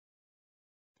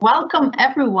Welcome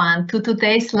everyone to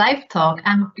today's live talk.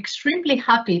 I'm extremely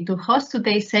happy to host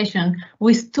today's session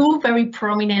with two very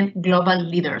prominent global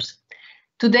leaders.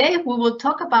 Today we will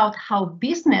talk about how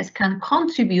business can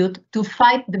contribute to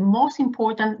fight the most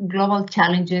important global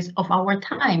challenges of our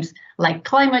times, like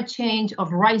climate change,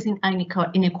 of rising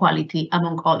inequality,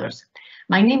 among others.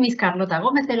 My name is Carlota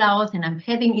Gómez de Laoz and I'm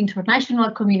heading International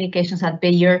Communications at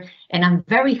Bayer, and I'm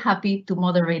very happy to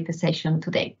moderate the session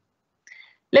today.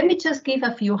 Let me just give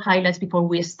a few highlights before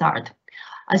we start.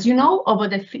 As you know, over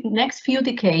the next few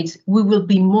decades, we will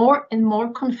be more and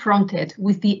more confronted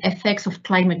with the effects of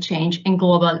climate change and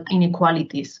global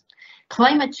inequalities.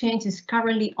 Climate change is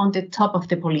currently on the top of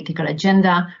the political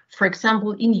agenda. For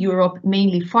example, in Europe,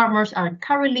 mainly farmers are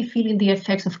currently feeling the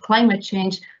effects of climate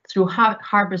change through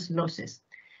harvest losses.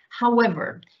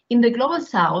 However, in the global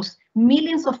south,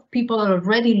 millions of people are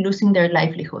already losing their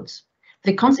livelihoods.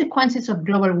 The consequences of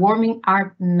global warming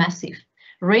are massive,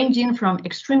 ranging from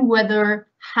extreme weather,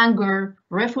 hunger,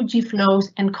 refugee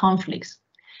flows, and conflicts.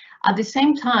 At the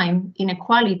same time,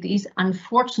 inequality is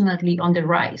unfortunately on the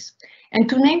rise. And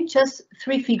to name just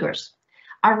three figures,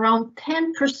 around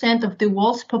 10% of the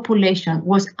world's population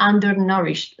was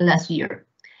undernourished last year.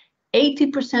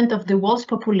 80% of the world's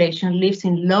population lives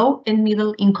in low and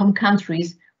middle income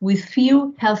countries with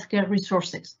few healthcare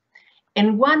resources.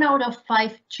 And 1 out of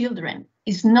 5 children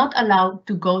is not allowed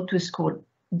to go to school.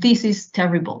 This is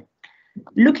terrible.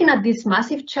 Looking at these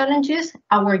massive challenges,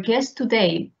 our guest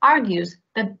today argues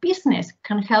that business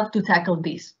can help to tackle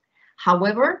this.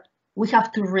 However, we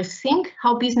have to rethink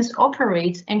how business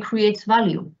operates and creates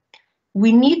value.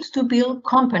 We need to build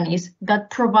companies that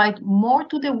provide more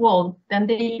to the world than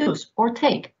they use or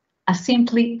take, as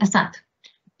simply as that.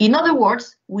 In other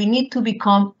words, we need to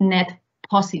become net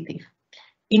positive.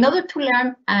 In order to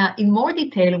learn in more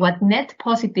detail what net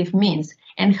positive means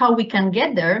and how we can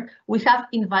get there, we have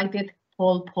invited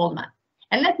Paul Polman.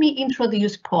 And let me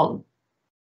introduce Paul.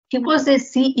 He was the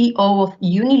CEO of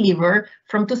Unilever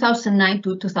from 2009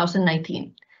 to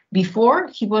 2019. Before,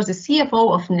 he was the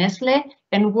CFO of Nestle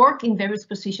and worked in various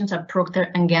positions at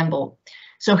Procter & Gamble.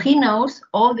 So he knows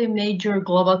all the major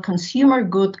global consumer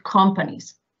good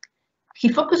companies. He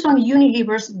focused on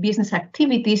Unilever's business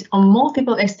activities on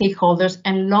multiple stakeholders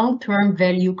and long-term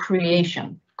value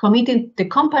creation, committing the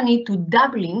company to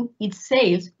doubling its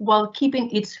sales while keeping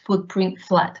its footprint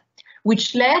flat,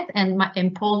 which led,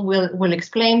 and Paul will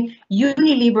explain,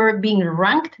 Unilever being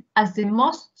ranked as the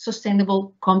most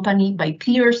sustainable company by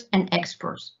peers and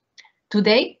experts.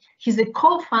 Today, he's the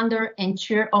co-founder and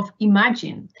chair of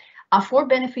Imagine, a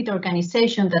for-benefit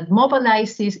organization that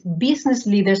mobilizes business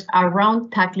leaders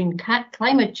around tackling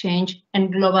climate change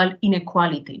and global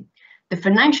inequality. The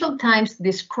Financial Times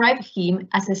described him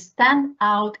as a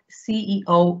standout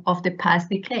CEO of the past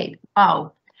decade.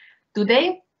 Wow.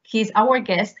 Today, he's our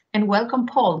guest, and welcome,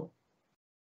 Paul.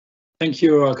 Thank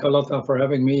you, Carlota, for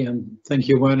having me, and thank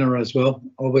you, Werner, as well.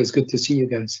 Always good to see you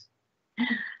guys.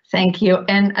 Thank you.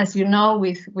 And as you know,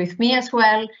 with me as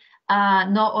well,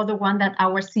 no other one than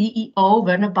our CEO,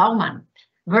 Werner Baumann.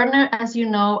 Werner, as you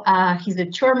know, he's the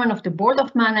chairman of the board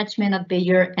of management at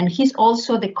Bayer, and he's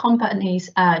also the company's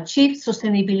chief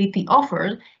sustainability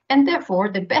officer, and therefore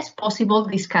the best possible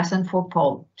discussant for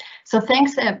Paul. So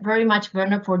thanks very much,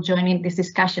 Werner, for joining this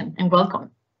discussion, and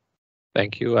welcome.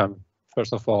 Thank you.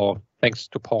 First of all, thanks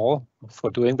to Paul for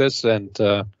doing this, and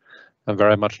I'm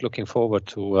very much looking forward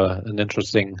to an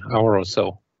interesting hour or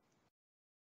so.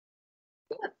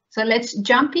 So let's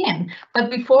jump in. But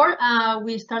before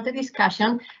we start the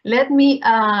discussion, let me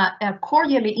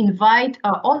cordially invite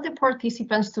all the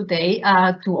participants today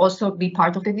to also be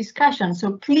part of the discussion.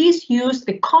 So please use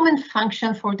the comment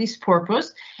function for this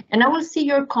purpose, and I will see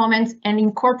your comments and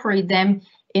incorporate them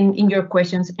in your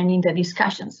questions and in the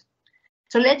discussions.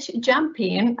 So let's jump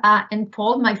in. And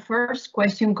Paul, my first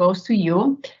question goes to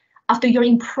you. After your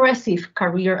impressive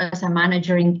career as a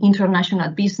manager in international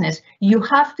business, you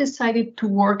have decided to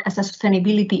work as a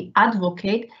sustainability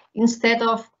advocate instead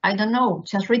of, I don't know,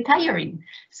 just retiring.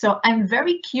 So I'm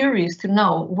very curious to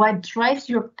know what drives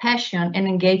your passion and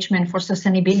engagement for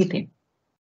sustainability.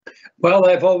 Well,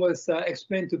 I've always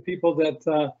explained to people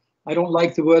that I don't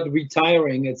like the word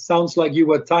retiring. It sounds like you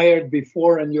were tired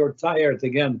before and you're tired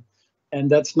again. And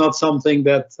that's not something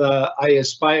that I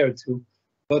aspire to.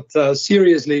 But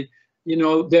seriously, you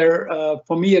know,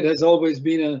 for me, it has always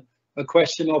been a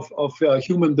question of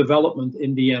human development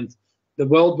in the end. The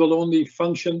world will only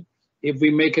function if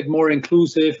we make it more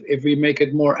inclusive, if we make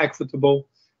it more equitable,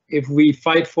 if we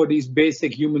fight for these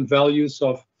basic human values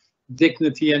of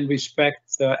dignity and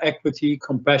respect, equity,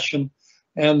 compassion.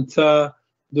 And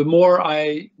the more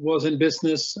I was in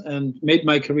business and made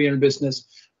my career in business,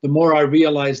 the more I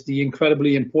realized the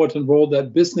incredibly important role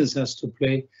that business has to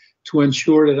play to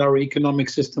ensure that our economic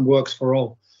system works for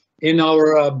all. In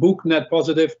our book, Net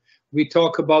Positive, we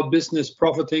talk about business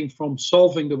profiting from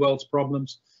solving the world's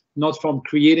problems, not from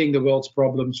creating the world's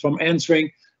problems, from answering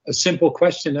a simple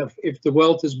question of if the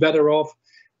world is better off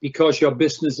because your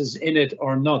business is in it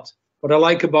or not. What I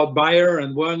like about Bayer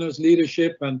and Werner's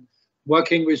leadership and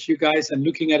working with you guys and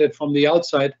looking at it from the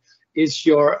outside is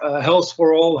your health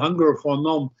for all, hunger for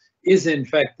none, is in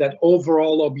fact that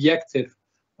overall objective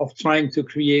of trying to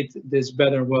create this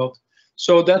better world.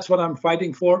 So that's what I'm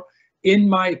fighting for. In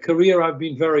my career, I've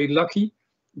been very lucky,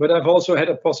 but I've also had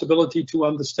a possibility to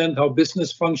understand how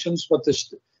business functions, what the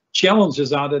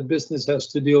challenges are that business has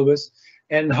to deal with,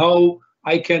 and how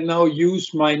I can now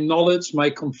use my knowledge, my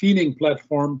convening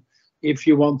platform, if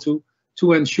you want to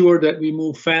ensure that we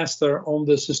move faster on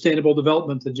the sustainable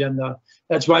development agenda.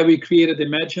 That's why we created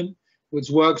Imagine, which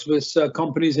works with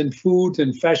companies in food,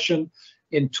 in fashion,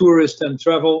 in tourist and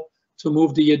travel to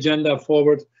move the agenda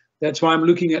forward. That's why I'm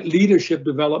looking at leadership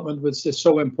development, which is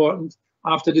so important.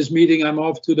 After this meeting, I'm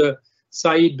off to the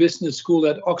Said Business School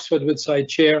at Oxford with Said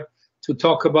Chair to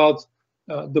talk about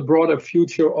the broader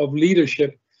future of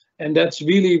leadership. And that's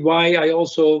really why I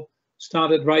also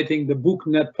started writing the book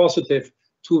Net Positive,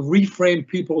 to reframe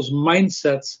people's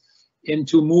mindsets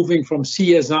into moving from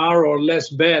CSR or less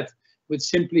bad, which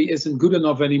simply isn't good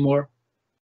enough anymore,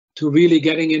 to really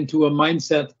getting into a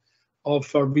mindset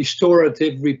of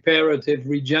restorative, reparative,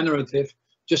 regenerative,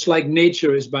 just like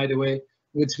nature is, by the way,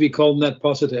 which we call Net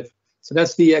Positive. So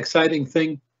that's the exciting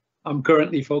thing I'm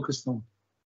currently focused on.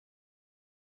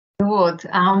 Good.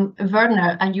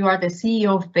 Werner, and you are the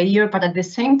CEO of Bayer, but at the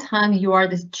same time, you are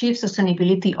the Chief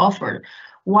Sustainability Officer.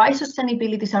 Why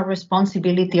sustainability is a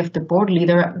responsibility of the board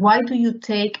leader? Why do you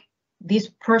take this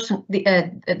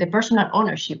the personal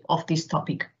ownership of this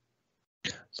topic?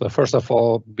 So first of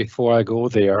all, before I go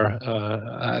there,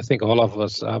 I think all of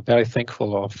us are very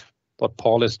thankful of what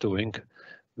Paul is doing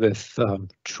with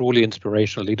truly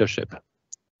inspirational leadership.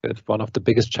 It's one of the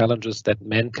biggest challenges that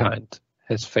mankind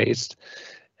has faced,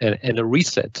 and a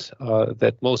reset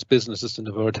that most businesses in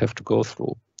the world have to go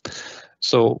through.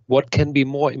 So what can be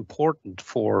more important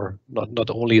for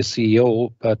not only a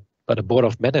CEO, but a board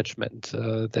of management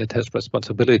that has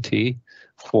responsibility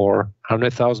for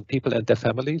 100,000 people and their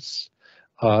families,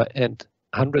 and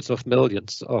hundreds of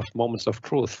millions of moments of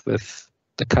truth with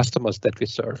the customers that we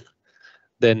serve,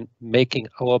 than making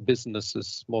our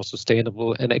businesses more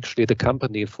sustainable and actually the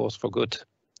company a force for good.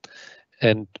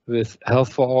 And with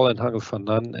health for all and hunger for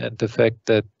none, and the fact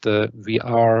that we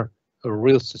are a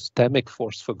real systemic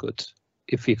force for good,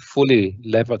 if we fully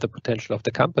lever the potential of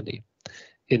the company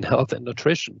in health and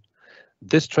nutrition,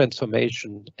 this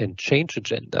transformation and change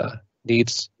agenda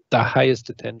needs the highest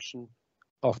attention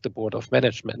of the board of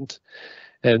management.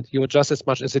 And just as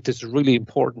much as it is really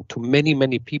important to many,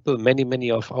 many people,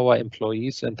 many of our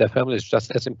employees and their families,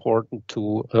 just as important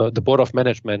to the board of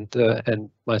management and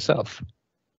myself.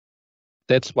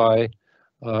 That's why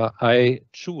I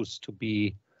choose to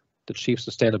be the Chief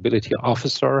Sustainability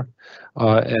Officer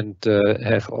and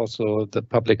have also the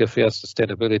Public Affairs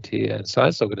Sustainability and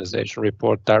Science Organization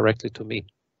report directly to me.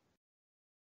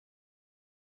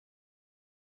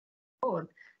 Good.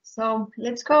 So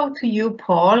let's go to you,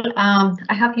 Paul.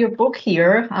 I have your book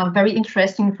here, a very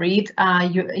interesting read.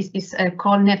 It's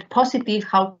called Net Positive,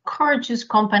 How Courageous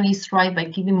Companies Thrive by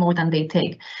Giving More Than They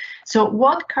Take. So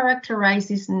what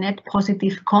characterizes net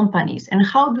positive companies and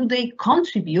how do they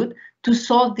contribute to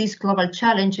solve these global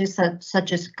challenges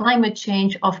such as climate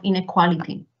change, of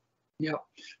inequality? Yeah,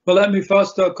 well, let me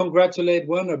first congratulate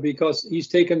Werner, because he's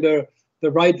taken the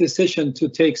right decision to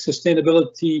take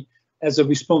sustainability as a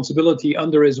responsibility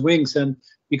under his wings, and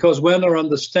because Werner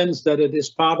understands that it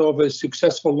is part of a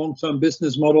successful long-term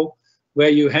business model where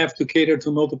you have to cater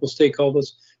to multiple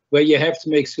stakeholders, where you have to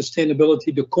make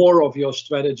sustainability the core of your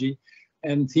strategy,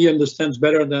 and he understands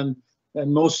better than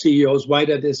most CEOs why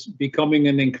that is becoming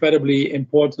an incredibly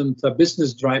important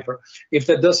business driver. If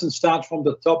that doesn't start from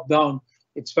the top down,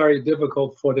 it's very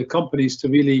difficult for the companies to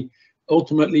really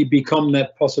ultimately become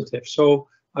net positive. So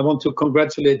I want to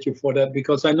congratulate you for that,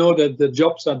 because I know that the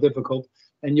jobs are difficult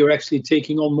and you're actually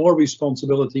taking on more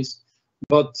responsibilities,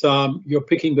 but you're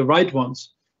picking the right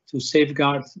ones to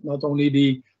safeguard not only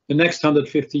the next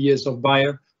 150 years of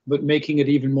Bayer, but making it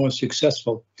even more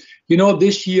successful. You know,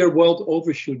 this year, World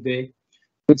Overshoot Day,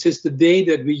 which is the day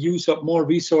that we use up more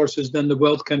resources than the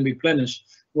world can replenish,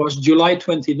 was July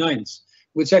 29th,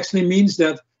 which actually means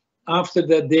that after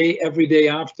that day, every day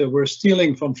after, we're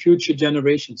stealing from future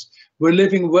generations. We're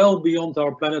living well beyond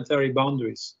our planetary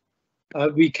boundaries.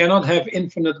 We cannot have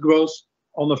infinite growth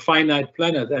on a finite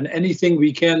planet, and anything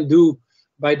we can do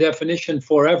by definition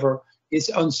forever is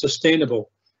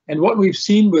unsustainable. And what we've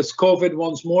seen with COVID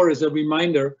once more is a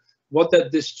reminder what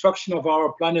that destruction of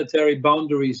our planetary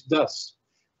boundaries does.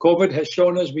 COVID has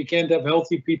shown us we can't have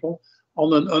healthy people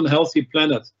on an unhealthy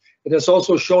planet. It has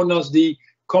also shown us the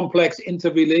complex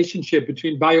interrelationship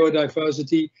between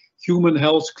biodiversity, human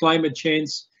health, climate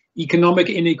change, economic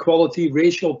inequality,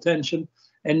 racial tension,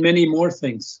 and many more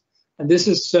things. And this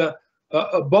is,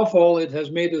 above all, it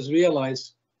has made us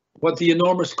realize what the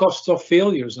enormous costs of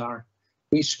failures are.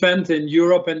 We spent in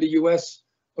Europe and the US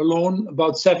alone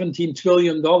about $17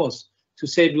 trillion to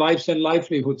save lives and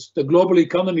livelihoods. The global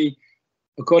economy,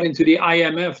 according to the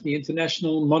IMF, the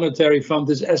International Monetary Fund,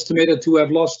 is estimated to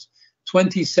have lost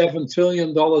 $27 trillion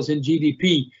in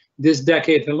GDP this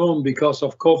decade alone because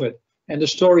of COVID. And the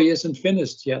story isn't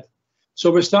finished yet.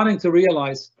 So we're starting to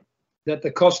realize that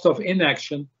the cost of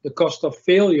inaction, the cost of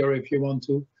failure, if you want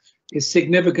to, is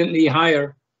significantly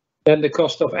higher than the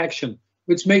cost of action,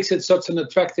 which makes it such an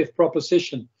attractive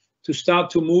proposition to start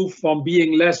to move from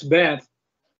being less bad,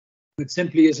 which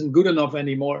simply isn't good enough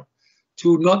anymore,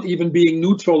 to not even being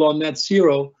neutral on net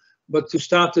zero, but to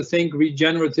start to think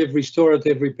regenerative,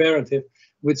 restorative, reparative,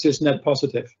 which is net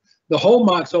positive. The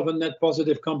hallmarks of a net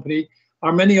positive company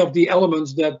are many of the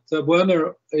elements that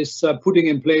Werner is putting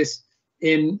in place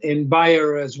in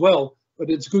Bayer as well, but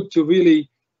it's good to really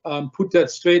put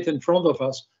that straight in front of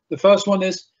us. The first one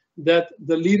is that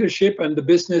the leadership and the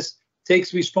business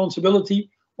takes responsibility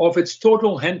of its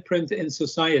total handprint in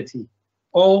society,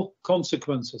 all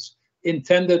consequences,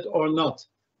 intended or not.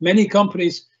 Many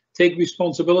companies take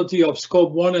responsibility of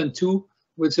scope 1 and 2,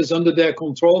 which is under their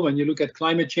control when you look at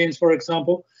climate change, for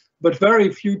example, but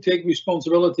very few take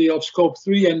responsibility of scope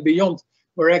 3 and beyond,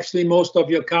 where actually most of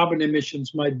your carbon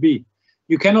emissions might be.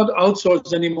 You cannot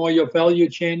outsource anymore your value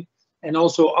chain and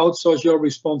also outsource your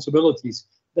responsibilities.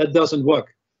 That doesn't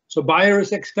work. So Bayer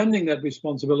is extending that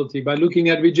responsibility by looking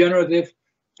at regenerative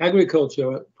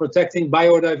agriculture, protecting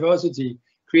biodiversity,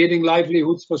 creating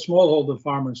livelihoods for smallholder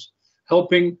farmers,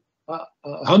 helping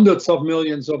hundreds of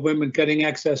millions of women getting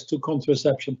access to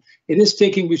contraception. It is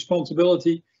taking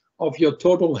responsibility of your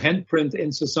total handprint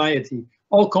in society,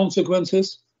 all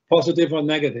consequences, positive or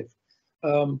negative.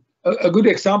 A good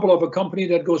example of a company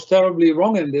that goes terribly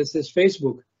wrong in this is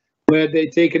Facebook, where they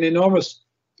take an enormous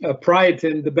pride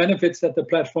in the benefits that the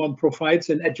platform provides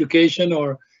in education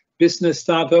or business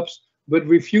startups, but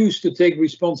refuse to take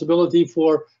responsibility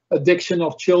for addiction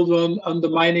of children,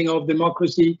 undermining of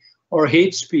democracy, or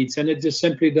hate speech, and it just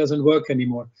simply doesn't work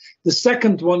anymore. The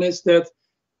second one is that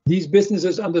these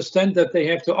businesses understand that they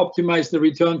have to optimize the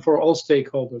return for all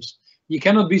stakeholders. You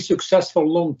cannot be successful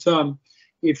long term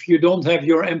if you don't have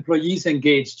your employees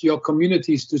engaged, your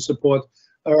communities to support,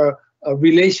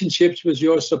 relationships with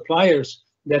your suppliers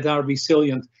that are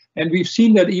resilient. And we've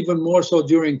seen that even more so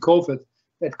during COVID,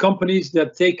 that companies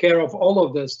that take care of all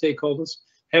of their stakeholders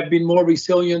have been more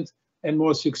resilient and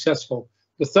more successful.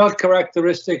 The third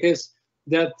characteristic is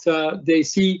that they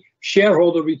see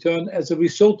shareholder return as a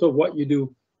result of what you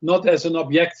do, not as an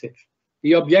objective.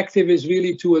 The objective is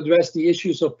really to address the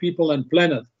issues of people and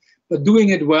planet, but doing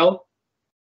it well,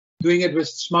 doing it with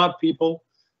smart people,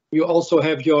 you also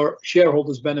have your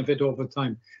shareholders benefit over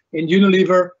time. In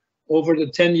Unilever, over the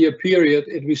 10-year period,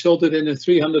 it resulted in a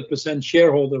 300%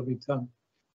 shareholder return.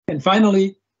 And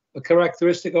finally, a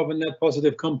characteristic of a net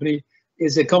positive company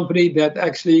is a company that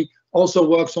actually also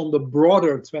works on the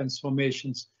broader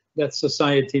transformations that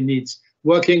society needs,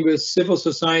 working with civil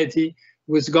society,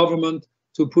 with government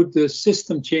to put the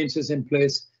system changes in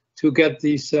place to get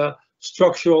these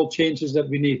structural changes that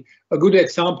we need. A good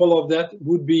example of that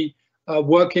would be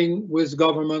working with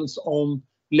governments on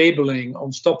labeling,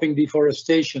 on stopping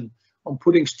deforestation, on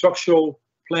putting structural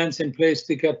plans in place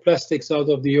to get plastics out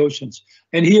of the oceans.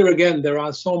 And here again, there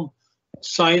are some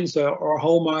signs or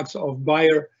hallmarks of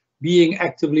Bayer being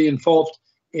actively involved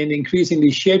in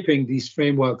increasingly shaping these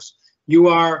frameworks. You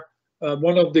are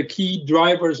one of the key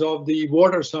drivers of the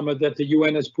water summit that the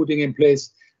UN is putting in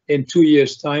place in 2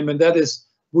 years' time, and that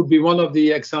would be one of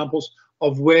the examples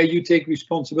of where you take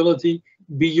responsibility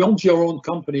beyond your own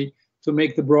company to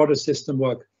make the broader system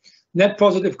work. Net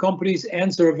positive companies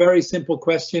answer a very simple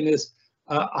question: is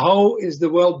how is the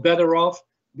world better off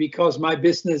because my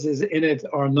business is in it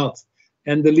or not?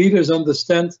 And the leaders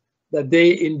understand that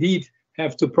they indeed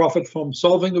have to profit from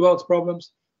solving the world's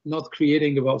problems, not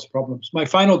creating the world's problems. My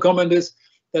final comment is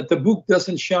that the book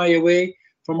doesn't shy away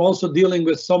from also dealing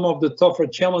with some of the tougher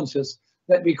challenges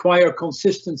that require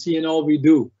consistency in all we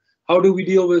do. How do we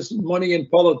deal with money in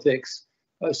politics,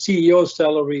 CEO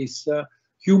salaries,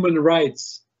 human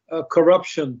rights,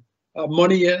 corruption,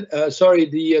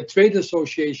 the trade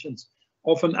associations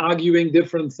often arguing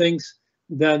different things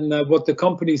than what the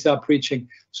companies are preaching.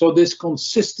 So this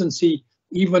consistency,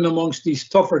 even amongst these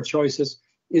tougher choices,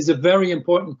 is a very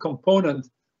important component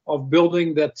of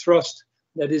building that trust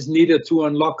that is needed to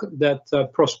unlock that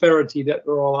prosperity that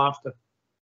we're all after.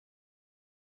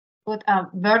 But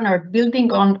Werner,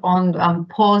 building on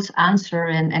Paul's answer,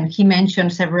 and he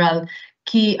mentioned several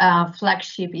key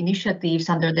flagship initiatives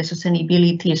under the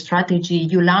sustainability strategy.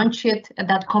 You launched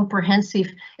that comprehensive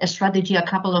strategy a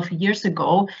couple of years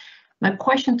ago. My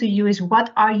question to you is,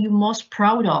 what are you most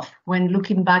proud of when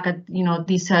looking back at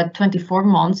these 24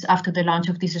 months after the launch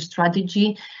of this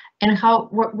strategy, and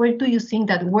where do you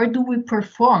think where do we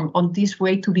perform on this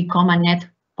way to become a net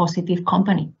positive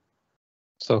company?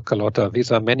 So, Carlotta,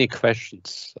 these are many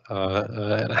questions,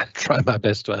 and I'll try my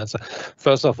best to answer.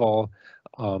 First of all,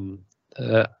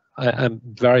 I'm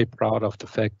very proud of the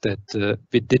fact that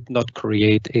we did not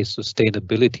create a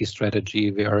sustainability strategy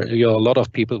where a lot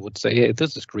of people would say, hey,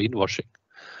 this is greenwashing.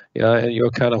 Yeah, and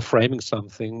you're kind of framing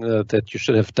something that you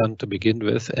should have done to begin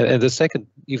with. And the second,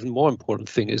 even more important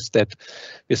thing is that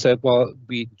we said, well,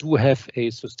 we do have a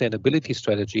sustainability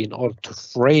strategy in order to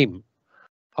frame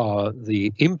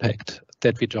the impact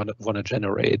that we want to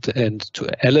generate and to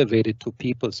elevate it to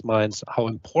people's minds how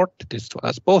important it is to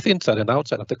us, both inside and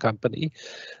outside of the company,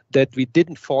 that we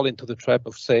didn't fall into the trap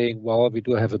of saying, well, we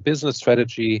do have a business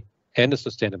strategy and a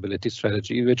sustainability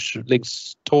strategy, which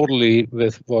links totally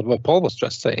with what Paul was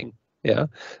just saying. Yeah.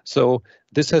 So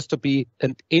this has to be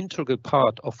an integral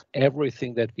part of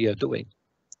everything that we are doing.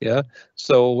 Yeah.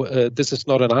 So this is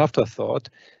not an afterthought.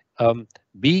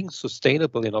 Being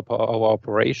sustainable in our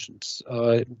operations,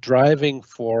 driving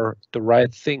for the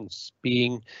right things,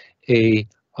 being a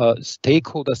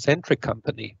stakeholder-centric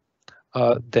company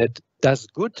that does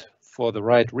good for the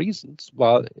right reasons,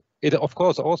 while it, of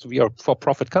course, also we are a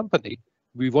for-profit company.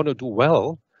 We want to do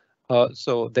well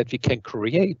so that we can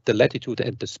create the latitude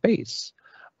and the space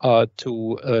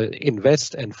to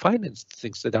invest and finance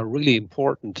things that are really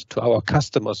important to our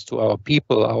customers, to our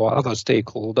people, our other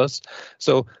stakeholders.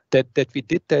 So that we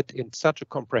did that in such a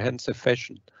comprehensive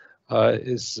fashion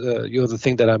is the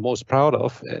thing that I'm most proud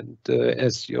of. And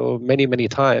as many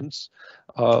times,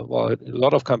 well, a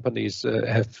lot of companies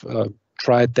have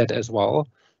tried that as well.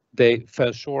 They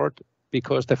fell short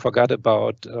because they forgot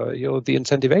about the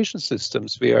incentivization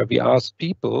systems where we ask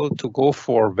people to go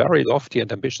for very lofty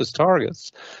and ambitious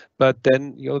targets, but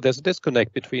then there's a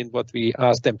disconnect between what we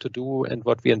ask them to do and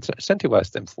what we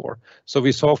incentivize them for. So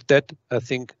we solved that, I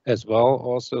think, as well,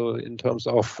 also in terms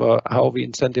of how we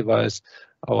incentivize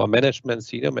our management,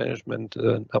 senior management,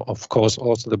 of course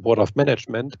also the board of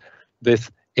management,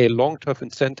 with a long-term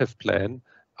incentive plan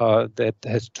that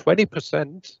has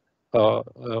 20%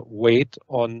 weight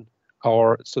on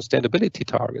our sustainability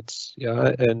targets,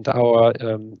 and our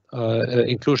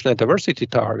inclusion and diversity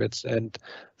targets, and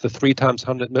the 3 times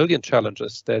 100 million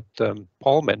challenges that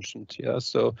Paul mentioned.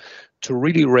 So to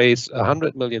really raise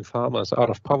 100 million farmers out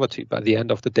of poverty by the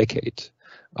end of the decade,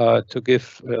 to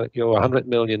give 100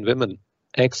 million women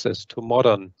access to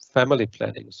modern family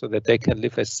planning so that they can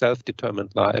live a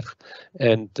self-determined life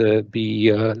and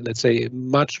be, let's say,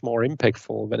 much more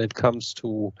impactful when it comes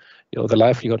to the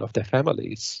livelihood of their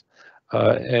families.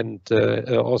 And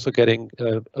also getting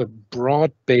a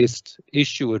broad-based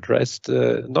issue addressed,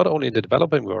 not only in the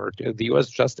developing world, the US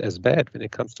is just as bad when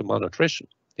it comes to malnutrition,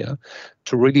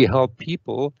 to really help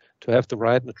people to have the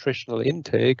right nutritional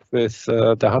intake with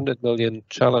the 100 million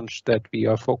challenge that we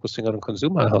are focusing on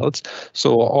consumer health.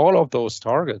 So all of those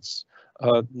targets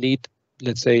need,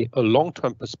 let's say, a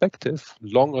long-term perspective,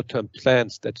 longer-term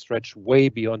plans that stretch way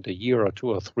beyond a year or 2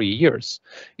 or 3 years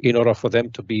in order for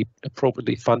them to be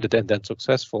appropriately funded and then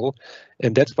successful.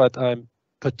 And that's what I'm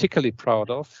particularly proud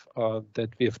of that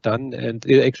we have done. And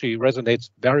it actually resonates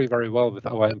very, very well with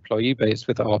our employee base,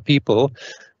 with our people,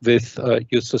 with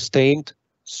your sustained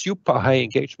super high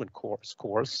engagement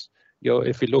scores.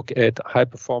 If we look at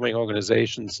high-performing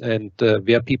organizations and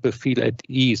where people feel at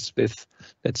ease with,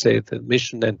 let's say, the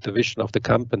mission and the vision of the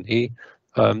company,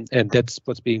 and that's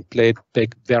what's being played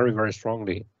back very, very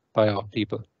strongly by our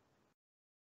people.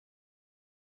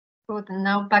 Good. And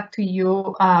now back to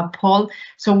you, Paul.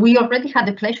 So we already had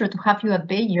the pleasure to have you at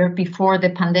Bayer before the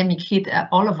pandemic hit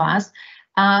all of us.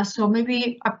 So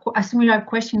maybe a similar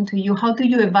question to you. How do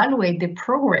you evaluate the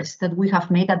progress that we have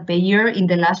made at Bayer in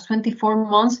the last 24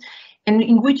 months? And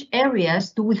in which areas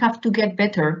do we have to get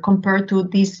better compared to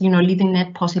these, leading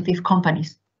net positive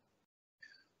companies?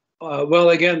 Well,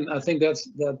 again, I think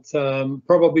that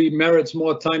probably merits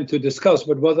more time to discuss.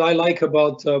 But what I like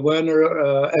about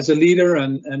Werner as a leader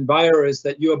and Bayer is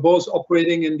that you are both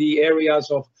operating in the areas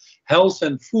of health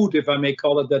and food, if I may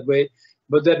call it that way.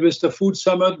 But that with the Food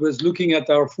Summit, was looking at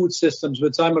our food systems,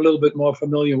 which I'm a little bit more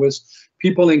familiar with,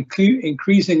 people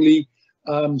increasingly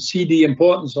see the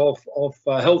importance of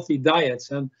healthy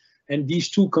diets, and these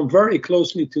two come very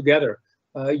closely together.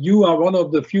 You are one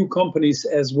of the few companies,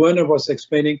 as Werner was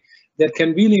explaining, that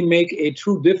can really make a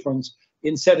true difference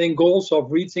in setting goals of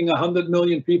reaching 100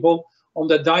 million people on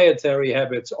their dietary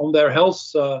habits, on their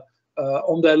health,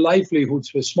 on their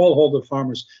livelihoods with smallholder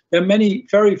farmers. There are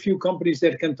very few companies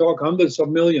that can talk hundreds of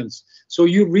millions. So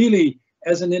you really,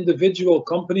 as an individual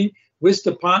company, with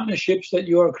the partnerships that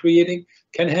you are creating,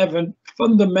 can have a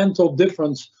fundamental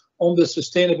difference on the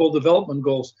sustainable development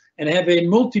goals and have a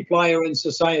multiplier in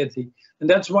society. And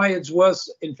that's why it's worth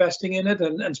investing in it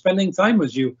and spending time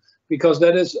with you, because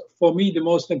that is, for me, the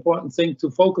most important thing to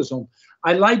focus on.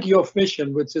 I like your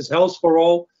vision, which is health for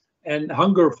all and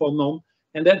hunger for none.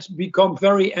 And that's become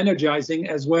very energizing,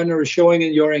 as Werner is showing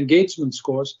in your engagement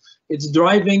scores. It's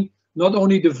driving not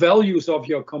only the values of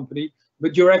your company,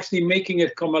 but you're actually making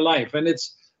it come alive. And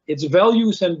it's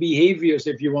values and behaviors,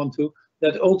 if you want to,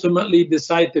 that ultimately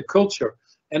decide the culture.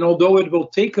 And although it will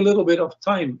take a little bit of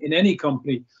time in any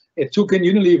company, it took in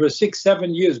Unilever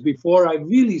 6-7 years before I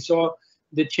really saw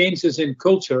the changes in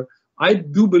culture. I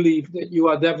do believe that you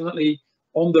are definitely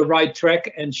on the right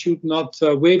track and should not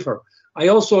waver. I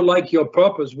also like your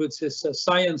purpose, which is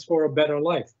science for a better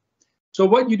life. So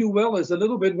what you do well is a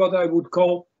little bit what I would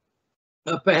call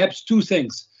perhaps two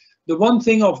things. The one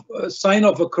thing of sign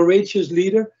of a courageous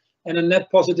leader and a net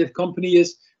positive company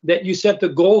is that you set the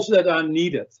goals that are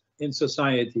needed in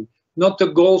society, not the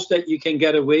goals that you can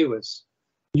get away with.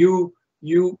 You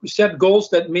set goals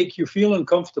that make you feel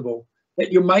uncomfortable,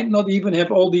 that you might not even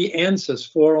have all the answers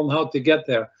for on how to get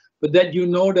there, but that you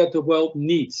know that the world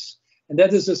needs. And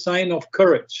that is a sign of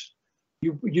courage.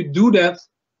 You do that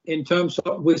in terms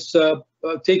of with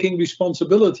taking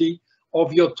responsibility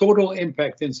of your total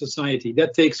impact in society.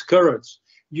 That takes courage.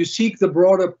 You seek the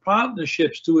broader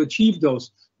partnerships to achieve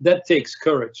those. That takes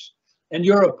courage. And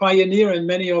you're a pioneer in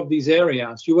many of these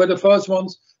areas. You were the first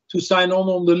ones to sign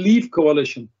on the LEAF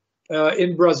coalition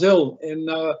in Brazil, in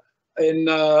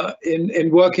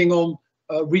working on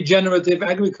regenerative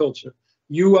agriculture.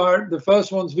 You are the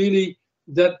first ones really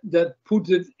that put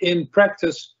it in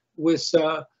practice with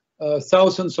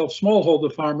thousands of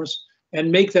smallholder farmers and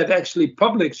make that actually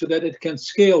public so that it can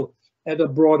scale at a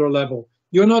broader level.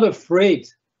 You're not afraid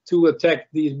to attack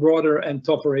these broader and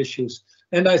tougher issues.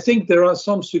 And I think there are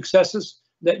some successes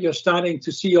that you're starting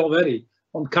to see already.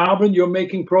 On carbon, you're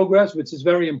making progress, which is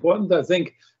very important. I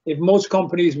think if most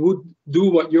companies would do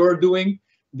what you're doing,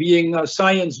 being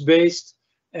science-based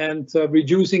and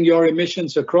reducing your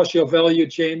emissions across your value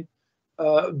chain,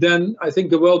 then I think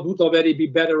the world would already be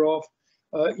better off.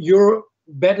 You're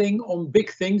betting on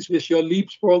big things with your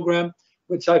LEAPS program,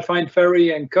 which I find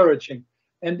very encouraging.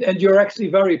 And you're actually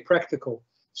very practical.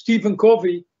 Stephen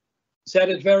Covey said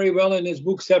it very well in his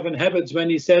book 7 Habits when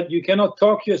he said, you cannot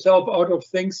talk yourself out of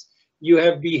things you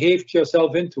have behaved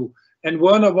yourself into. And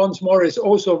Werner once more is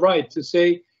also right to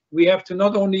say we have to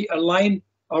not only align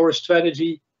our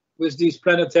strategy with these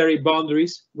planetary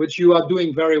boundaries, which you are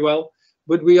doing very well,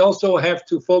 but we also have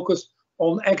to focus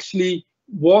on actually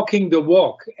walking the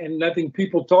walk and letting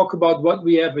people talk about what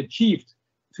we have achieved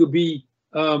to be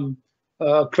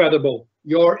credible.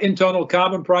 Your internal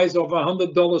carbon price of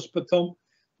 $100 per ton,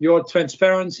 your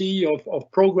transparency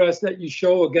of progress that you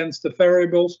show against the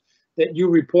variables that you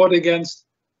report against,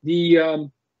 the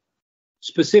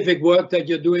specific work that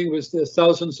you're doing with the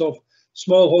thousands of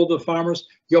smallholder farmers,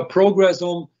 your progress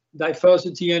on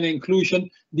diversity and inclusion.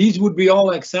 These would be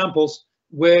all examples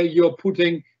where you're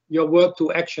putting your work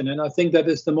to action. And I think that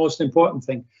is the most important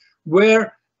thing.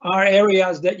 Where are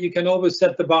areas that you can always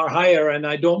set the bar higher? And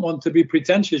I don't want to be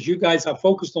pretentious. You guys are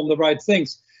focused on the right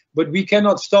things, but we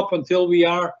cannot stop until we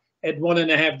are at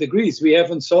 1.5 degrees. We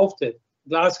haven't solved it.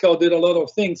 Glasgow did a lot of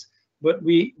things, but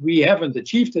we haven't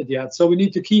achieved it yet. So we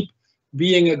need to keep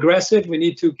being aggressive. We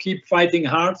need to keep fighting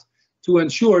hard to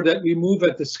ensure that we move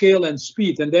at the scale and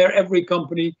speed. And there, every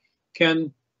company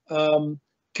can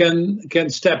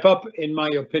step up, in my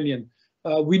opinion.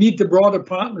 We need the broader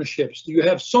partnerships. You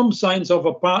have some signs of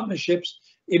a partnerships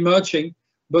emerging,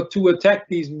 but to attack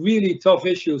these really tough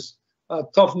issues,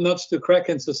 tough nuts to crack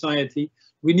in society,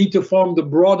 we need to form the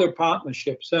broader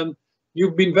partnerships. And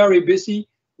you've been very busy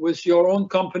with your own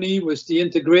company, with the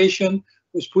integration,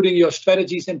 with putting your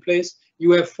strategies in place.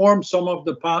 You have formed some of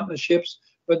the partnerships,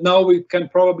 but now we can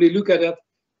probably look at it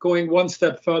going one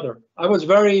step further. I was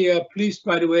very pleased,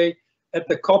 by the way, at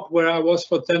the COP where I was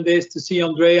for 10 days to see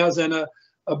Andreas and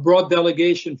a broad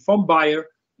delegation from Bayer,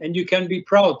 and you can be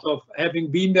proud of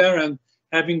having been there and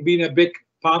having been a big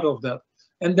part of that.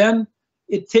 And then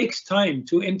it takes time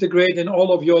to integrate in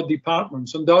all of your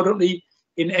departments. Undoubtedly,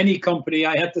 in any company,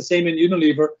 I had the same in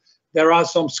Unilever, there are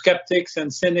some skeptics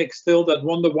and cynics still that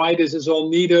wonder why this is all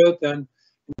needed and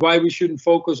why we shouldn't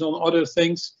focus on other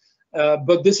things.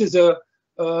 But this is a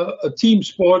team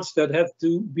sports that have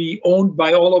to be owned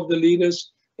by all of the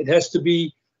leaders. It has to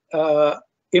be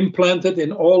implanted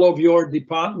in all of your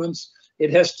departments.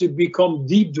 It has to become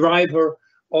the driver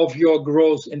of your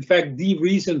growth. In fact, the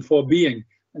reason for being.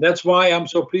 And that's why I'm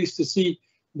so pleased to see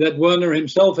that Werner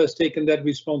himself has taken that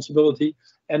responsibility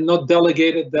and not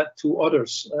delegated that to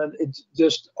others. And it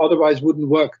just otherwise wouldn't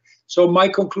work. So my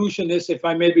conclusion is, if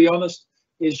I may be honest,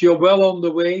 is you're well on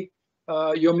the way.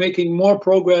 You're making more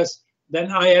progress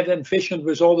than I had envisioned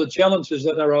with all the challenges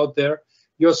that are out there.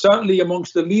 You're certainly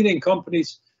amongst the leading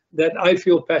companies that I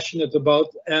feel passionate about.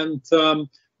 And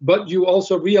but you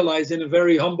also realize in a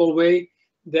very humble way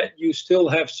that you still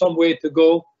have some way to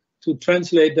go to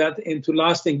translate that into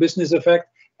lasting business effect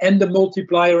and the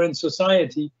multiplier in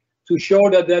society to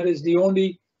show that that is the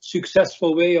only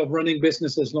successful way of running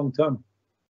businesses long term.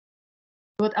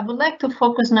 But I would like to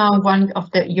focus now on one of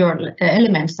your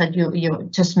elements that you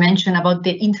just mentioned about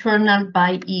the internal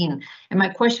buy-in. And my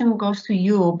question goes to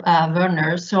you,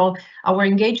 Werner. So our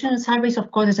engagement service, of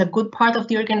course, is a good part of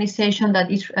the organization that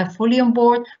is fully on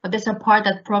board, but there's a part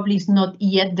that probably is not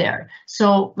yet there.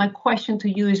 So my question to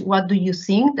you is, what do you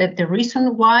think that the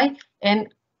reason why,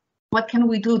 and what can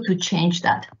we do to change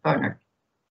that, Werner?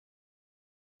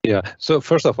 Yeah, so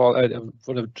first of all, I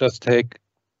want to just take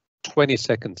 20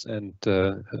 seconds and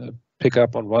pick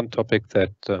up on one topic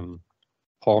that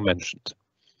Paul mentioned.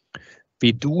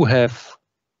 We do have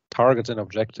targets and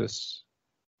objectives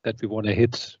that we want to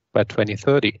hit by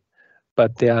 2030,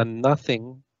 but they are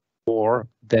nothing more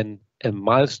than a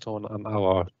milestone on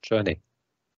our journey.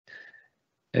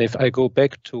 And if I go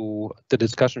back to the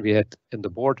discussion we had in the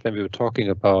board when we were talking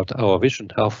about our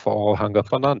vision, health for all, hunger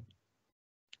for none,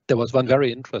 there was one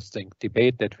very interesting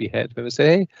debate that we had where we say,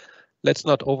 hey, let's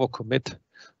not overcommit.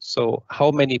 So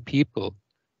how many people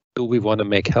do we want to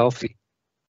make healthy?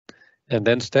 And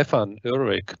then Stefan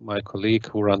Ulrich, my colleague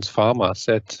who runs Pharma,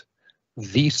 said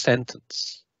the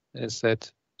sentence, and said,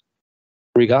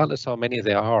 regardless how many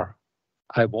there are,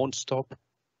 I won't stop.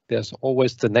 There's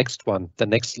always the next one, the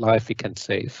next life we can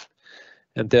save.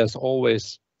 And there's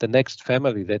always the next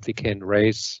family that we can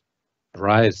rise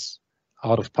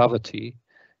out of poverty.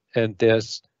 And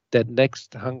there's that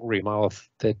next hungry mouth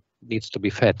that needs to be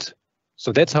fed.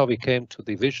 So that's how we came to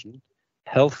the vision,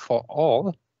 health for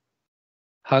all,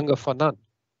 hunger for none.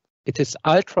 It is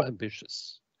ultra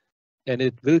ambitious and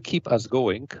it will keep us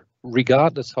going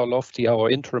regardless how lofty our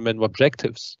interim and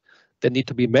objectives that need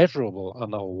to be measurable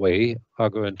on our way are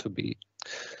going to be.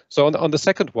 So on the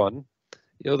second one,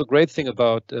 the great thing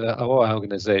about our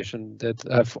organization that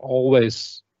I've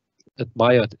always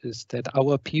admired is that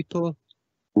our people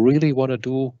really want to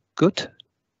do good.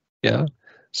 Yeah.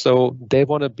 So they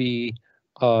want to be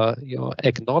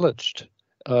acknowledged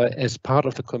as part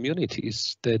of the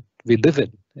communities that we live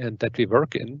in and that we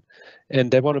work in,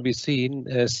 and they want to be seen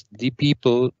as the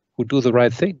people who do the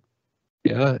right thing.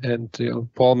 Yeah, and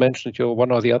Paul mentioned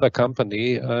one or the other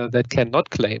company that cannot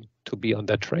claim to be on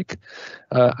that track.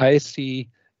 I see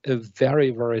a very,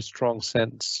 very strong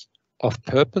sense of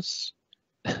purpose,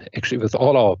 actually with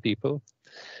all our people.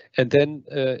 And then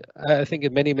I think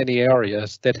in many, many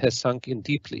areas that has sunk in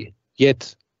deeply.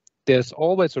 Yet there's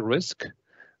always a risk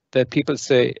that people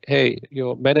say, hey,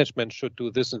 management should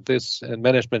do this and this, and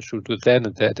management should do that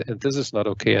and that, and this is not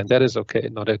okay, and that is okay,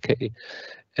 not okay.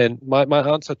 And my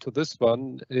answer to this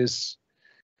one is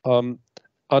on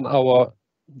our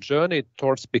journey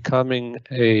towards becoming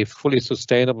a fully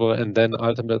sustainable and then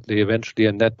ultimately eventually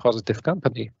a net positive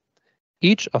company,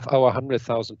 each of our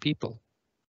 100,000 people,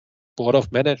 board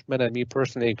of management and me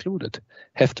personally included,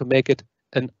 have to make it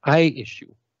an I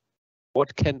issue.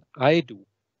 What can I do?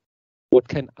 What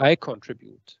can I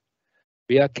contribute?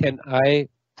 Where can I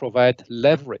provide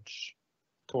leverage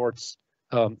towards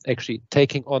actually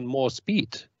taking on more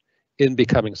speed in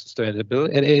becoming sustainable?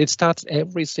 And it starts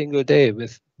every single day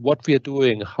with what we are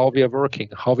doing, how we are working,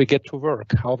 how we get to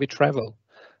work, how we travel,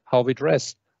 how we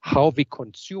dress, how we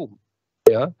consume.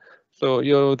 Yeah.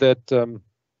 So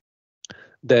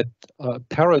that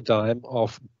paradigm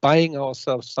of buying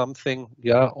ourselves something,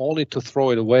 only to throw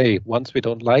it away once we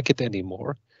don't like it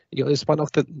anymore, is one of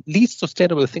the least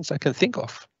sustainable things I can think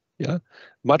of. Yeah,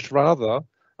 much rather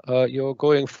you're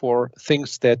going for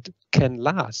things that can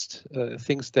last,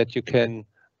 things that you can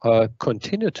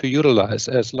continue to utilize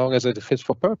as long as it fits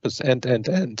for purpose, and.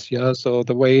 Yeah, so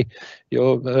the way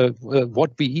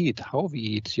what we eat, how we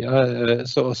eat. Yeah,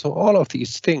 so all of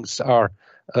these things are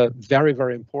very,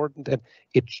 very important, and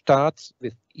it starts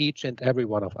with each and every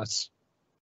one of us.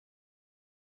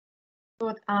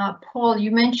 Good. Paul,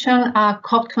 you mentioned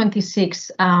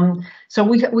COP26. So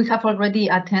we have already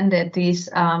attended this.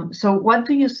 So what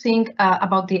do you think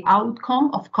about the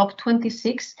outcome of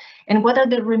COP26, and what are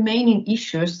the remaining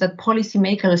issues that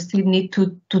policymakers still need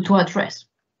to address?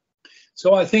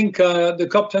 So I think the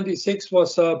COP26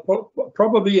 was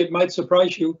probably, it might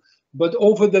surprise you, but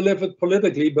over-delivered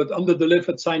politically, but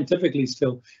under-delivered scientifically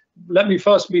still. Let me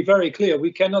first be very clear.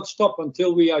 We cannot stop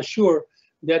until we are sure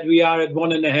that we are at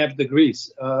 1.5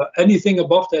 degrees. Anything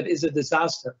above that is a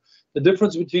disaster. The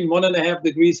difference between 1.5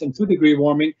 degrees and 2 degree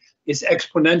warming is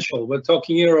exponential. We're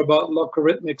talking here about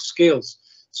logarithmic scales.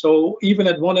 So even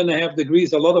at 1.5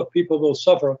 degrees, a lot of people will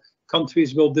suffer,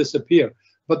 countries will disappear.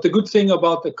 But the good thing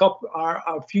about the COP are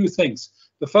a few things.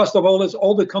 The first of all is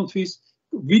all the countries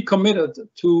recommitted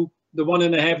to the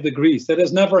 1.5 degrees. That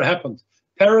has never happened.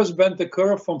 Paris bent the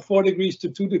curve from 4 degrees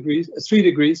to 3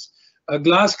 degrees.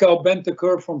 Glasgow bent the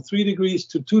curve from 3 degrees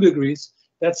to 2 degrees.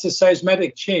 That's a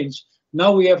seismic change.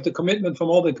 Now we have the commitment from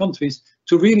all the countries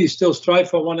to really still strive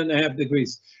for 1.5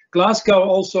 degrees. Glasgow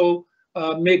also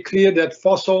made clear that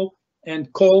fossil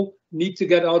and coal need to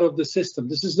get out of the system.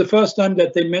 This is the first time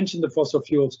that they mentioned the fossil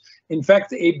fuels. In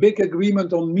fact, a big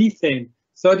agreement on methane,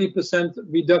 30%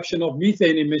 reduction of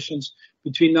methane emissions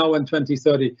between now and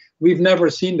 2030. We've never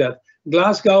seen that.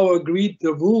 Glasgow agreed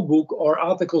the rule book, or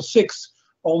Article 6,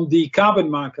 on the carbon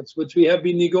markets, which we have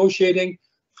been negotiating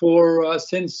for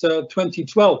since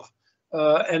 2012,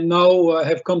 and now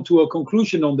have come to a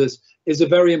conclusion on this, is a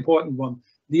very important one.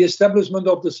 The establishment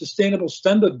of the Sustainable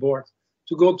Standard Board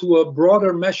to go to a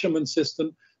broader measurement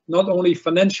system, not only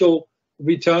financial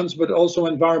returns, but also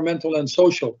environmental and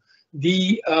social.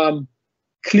 The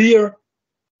clear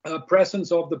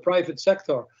presence of the private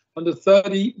sector, under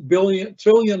 $30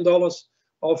 trillion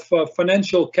of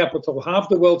financial capital, half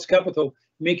the world's capital,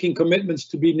 making commitments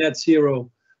to be net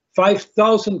zero.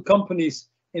 5,000 companies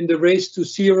in the race to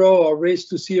zero or race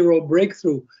to zero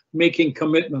breakthrough making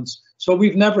commitments. So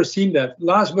we've never seen that.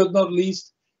 Last but not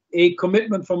least, a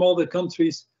commitment from all the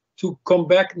countries to come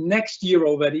back next year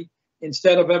already,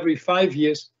 instead of every 5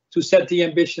 years, to set the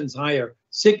ambitions higher,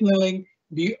 signaling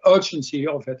the urgency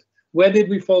of it. Where did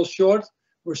we fall short?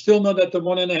 We're still not at the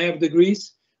 1.5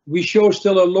 degrees. We show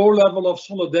still a low level of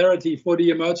solidarity for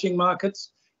the emerging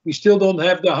markets. We still don't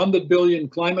have the 100 billion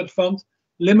climate fund,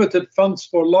 limited funds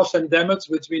for loss and damage,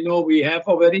 which we know we have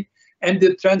already, and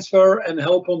the transfer and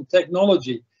help on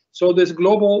technology. So this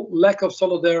global lack of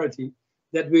solidarity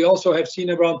that we also have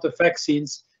seen around the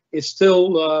vaccines is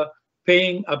still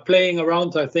playing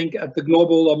around, I think, at the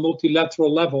global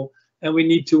multilateral level, and we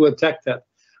need to attack that.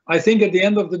 I think at the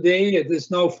end of the day, it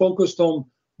is now focused on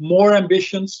more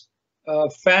ambitions,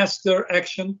 faster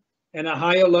action, and a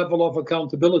higher level of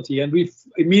accountability. And we've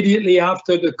immediately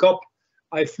after the COP,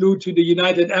 I flew to the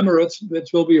United Emirates,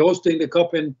 which will be hosting the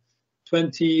COP in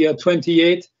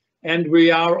 2028, and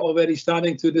we are already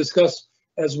starting to discuss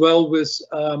as well with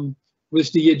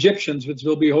the Egyptians, which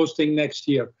will be hosting next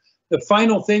year. The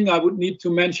final thing I would need to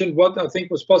mention, what I think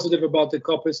was positive about the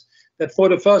COP, is that for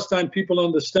the first time people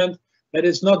understand that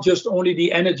it's not just only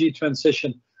the energy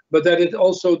transition, but that it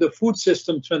also the food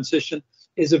system transition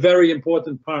is a very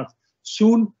important part.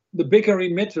 Soon, the bigger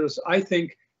emitters, I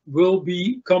think, will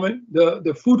be coming,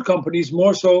 the food companies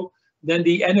more so than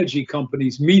the energy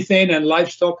companies, methane and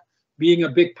livestock being a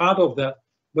big part of that.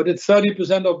 But it's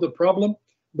 30% of the problem,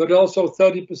 but also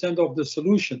 30% of the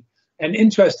solution. And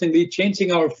interestingly,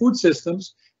 changing our food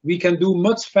systems, we can do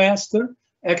much faster,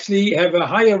 actually have a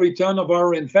higher return of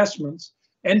our investments,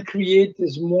 and create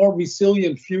this more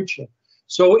resilient future.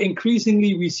 So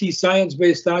increasingly, we see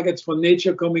science-based targets for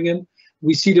nature coming in.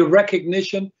 We see the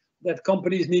recognition that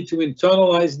companies need to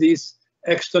internalize these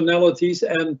externalities,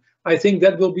 and I think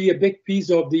that will be a big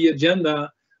piece of the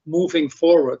agenda moving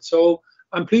forward. So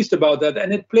I'm pleased about that,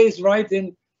 and it plays right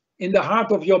in the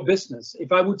heart of your business.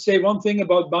 If I would say one thing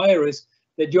about Bayer is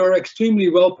that you're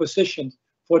extremely well positioned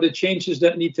for the changes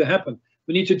that need to happen.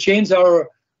 We need to change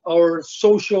our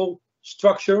social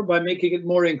structure by making it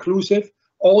more inclusive.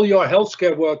 All your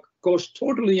healthcare work goes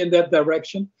totally in that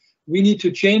direction. We need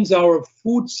to change our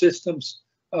food systems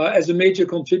as a major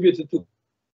contributor to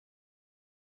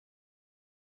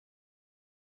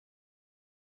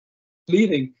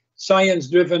leading,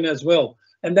 science-driven as well.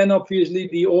 And then obviously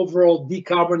the overall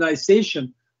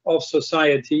decarbonization of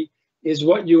society is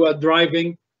what you are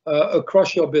driving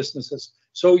across your businesses.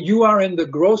 So you are in the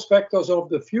growth factors of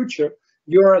the future.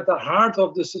 You are at the heart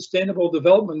of the Sustainable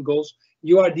Development Goals.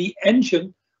 You are the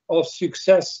engine of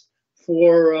success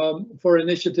for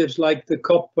initiatives like the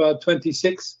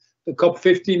COP26, the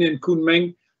COP15 in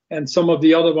Kunming, and some of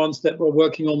the other ones that we're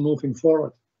working on moving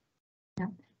forward. Yeah.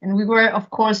 And we were, of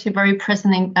course, very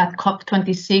present at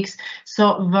COP26.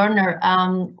 So, Werner,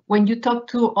 when you talk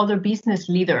to other business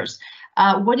leaders,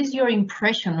 what is your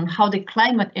impression on how the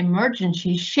climate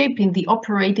emergency is shaping the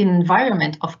operating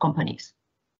environment of companies?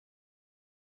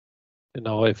 You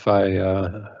know, if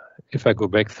I go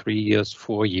back 3 years,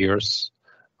 4 years,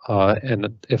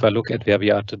 and if I look at where we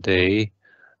are today,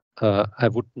 I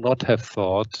would not have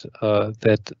thought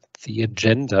that the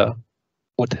agenda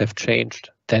would have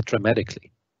changed that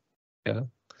dramatically. Yeah.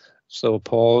 So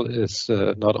Paul is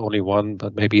not only one,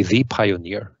 but maybe the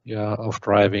pioneer, yeah, of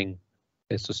driving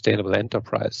a sustainable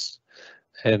enterprise.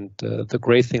 And the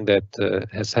great thing that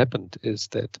has happened is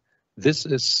that this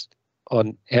is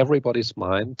on everybody's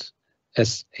mind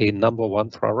as a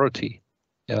 #1 priority.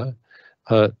 Yeah.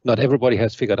 Not everybody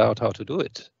has figured out how to do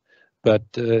it, but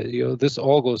you know, this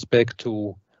all goes back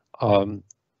to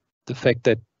the fact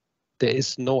that there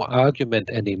is no argument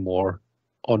anymore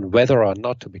on whether or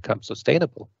not to become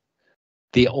sustainable.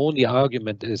 The only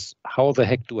argument is, how the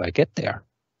heck do I get there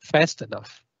fast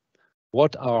enough?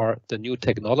 What are the new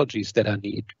technologies that I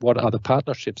need? What are the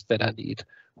partnerships that I need?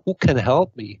 Who can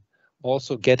help me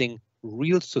also getting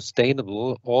real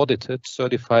sustainable, audited,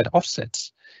 certified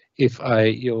offsets? If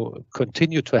I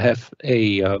continue to have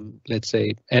a, let's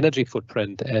say, energy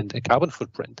footprint and a carbon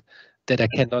footprint that I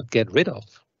cannot get rid of,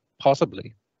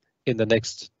 possibly in the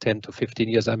next 10 to 15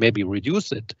 years, I maybe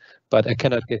reduce it, but I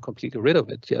cannot get completely rid of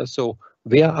it. Yeah. So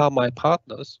where are my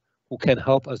partners who can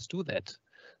help us do that?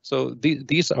 So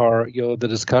these are the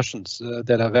discussions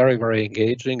that are very, very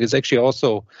engaging. It's actually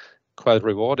also quite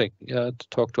rewarding to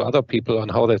talk to other people on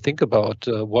how they think about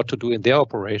what to do in their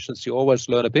operations. You always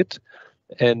learn a bit.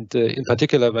 And in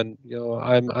particular, when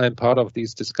I'm part of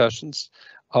these discussions,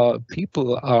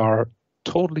 people are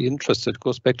totally interested.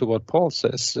 Goes back to what Paul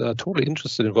says. Totally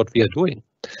interested in what we are doing,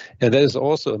 and that is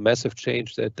also a massive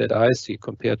change that I see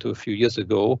compared to a few years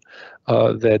ago.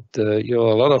 That a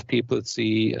lot of people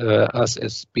see us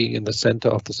as being in the center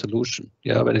of the solution.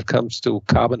 Yeah, when it comes to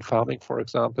carbon farming, for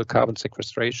example, carbon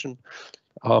sequestration.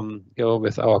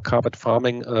 With our carpet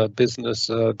farming business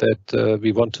that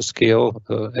we want to scale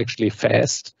actually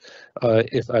fast.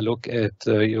 If I look at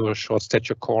short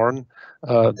stature corn,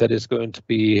 that is going to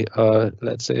be,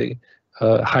 let's say,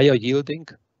 higher yielding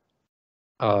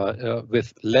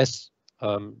with less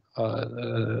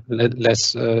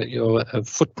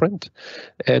footprint,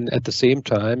 and at the same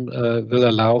time will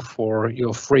allow for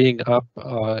freeing up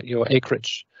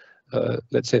acreage,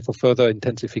 let's say, for further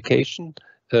intensification.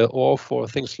 Or for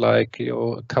things like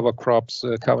cover crops,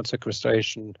 carbon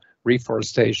sequestration,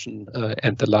 reforestation,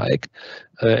 and the like.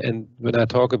 And when I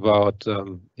talk about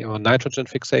nitrogen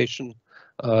fixation,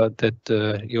 that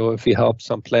if we help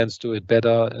some plants do it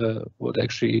better, would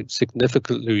actually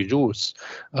significantly reduce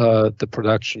the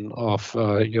production of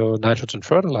nitrogen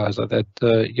fertilizer. That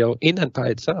in and by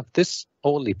itself, this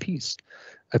only piece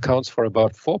accounts for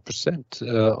about 4%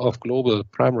 of global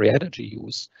primary energy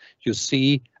use. You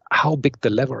see how big the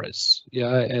lever is,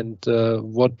 yeah, and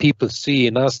what people see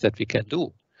in us that we can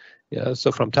do. Yeah,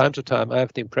 so from time to time, I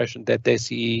have the impression that they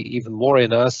see even more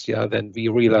in us, yeah, than we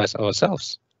realize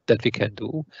ourselves that we can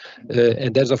do,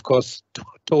 and that's of course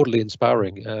totally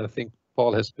inspiring. I think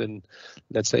Paul has been,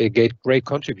 let's say, a great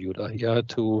contributor, yeah,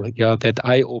 to that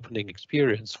eye-opening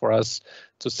experience for us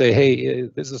to say, hey,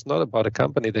 this is not about a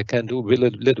company that can do a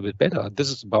little bit better. This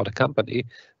is about a company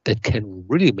that can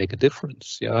really make a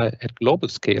difference, yeah, at global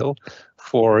scale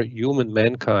for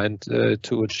mankind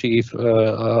to achieve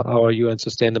our UN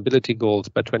sustainability goals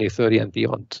by 2030 and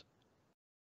beyond.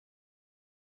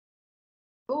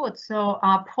 Good. So,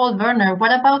 Paul, Werner,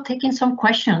 what about taking some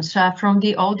questions from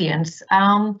the audience?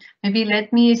 Maybe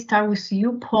let me start with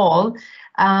you, Paul.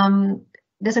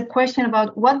 There's a question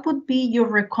about what would be your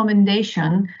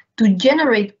recommendation to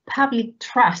generate public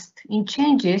trust in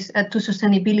changes to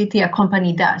sustainability a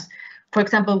company does. For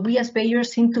example, we as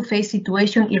payers seem to face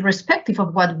situations irrespective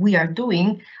of what we are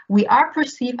doing. We are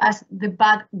perceived as the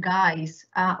bad guys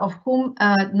of whom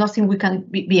nothing we can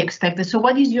be expected. So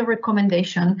what is your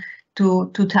recommendation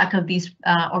to tackle this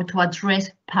or to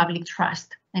address public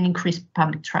trust and increase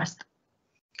public trust?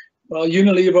 Well,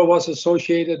 Unilever was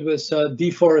associated with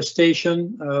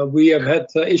deforestation. We have had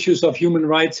issues of human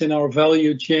rights in our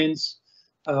value chains.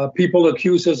 People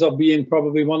accuse us of being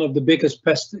probably one of the biggest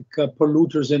plastic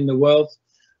polluters in the world.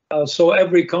 So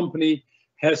every company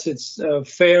has its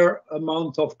fair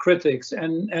amount of critics,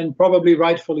 and probably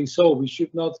rightfully so. We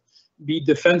should not be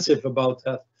defensive about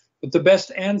that. But the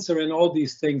best answer in all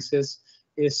these things is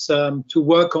to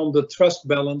work on the trust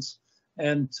balance,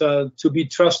 and to be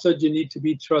trusted, you need to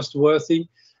be trustworthy.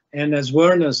 And as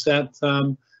Werner said,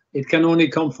 it can only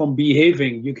come from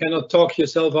behaving. You cannot talk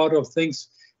yourself out of things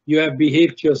you have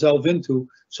behaved yourself into.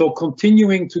 So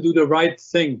continuing to do the right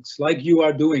things like you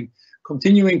are doing,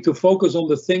 continuing to focus on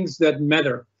the things that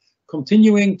matter,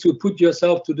 continuing to put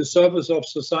yourself to the service of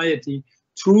society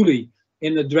truly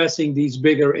in addressing these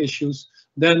bigger issues,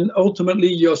 then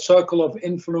ultimately your circle of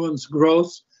influence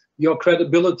grows, your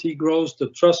credibility grows, the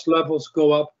trust levels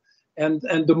go up. And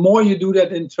the more you do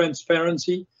that in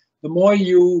transparency, the more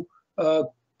you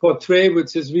portray,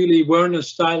 which is really Werner's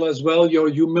style as well, your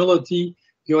humility,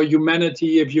 your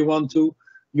humanity, if you want to,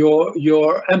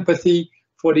 your empathy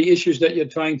for the issues that you're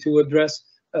trying to address,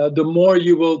 the more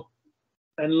you will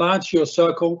enlarge your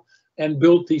circle and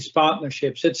build these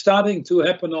partnerships. It's starting to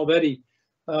happen already.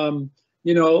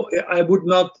 You know, I would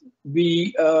not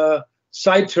be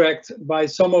sidetracked by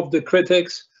some of the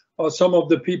critics or some of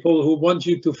the people who want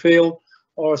you to fail,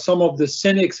 or some of the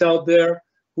cynics out there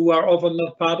who are often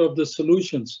not part of the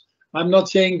solutions. I'm not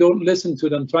saying don't listen to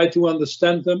them, try to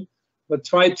understand them, but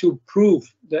try to prove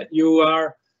that you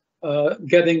are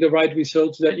getting the right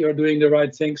results, that you're doing the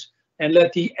right things, and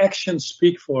let the actions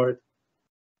speak for it.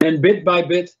 And bit by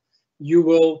bit, you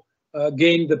will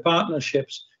gain the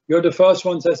partnerships. You're the first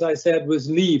ones, as I said, with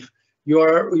Leave.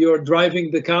 You're driving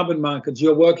the carbon markets.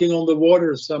 You're working on the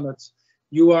water summits.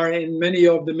 You are in many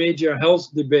of the major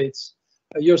health debates.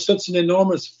 You're such an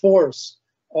enormous force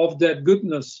of that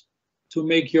goodness to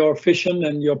make your vision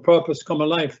and your purpose come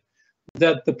alive,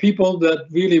 that the people that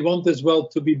really want this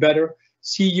world to be better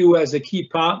see you as a key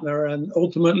partner, and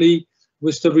ultimately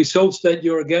with the results that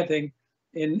you're getting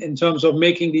in terms of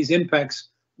making these impacts,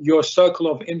 your circle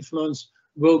of influence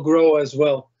will grow as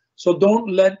well. So don't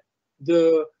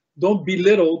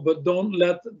belittle, but don't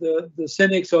let the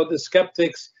cynics or the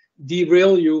skeptics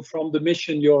derail you from the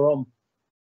mission you're on.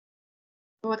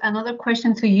 Another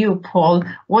question to you, Paul.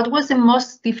 What was the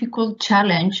most difficult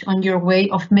challenge on your way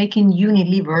of making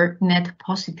Unilever net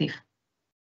positive?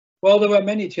 Well, there were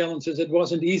many challenges. It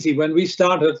wasn't easy. When we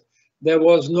started, there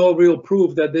was no real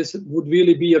proof that this would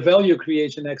really be a value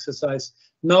creation exercise.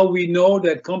 Now we know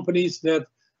that companies that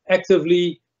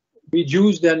actively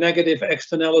reduce their negative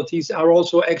externalities are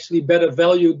also actually better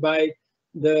valued by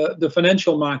the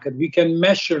financial market. We can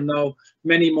measure now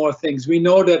many more things. We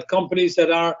know that companies that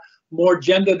are more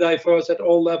gender diverse at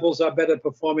all levels are better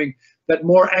performing, that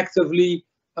more actively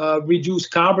reduce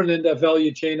carbon in their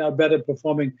value chain are better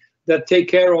performing, that take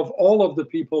care of all of the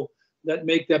people that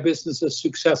make their businesses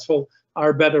successful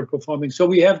are better performing. So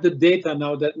we have the data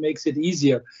now that makes it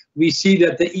easier. We see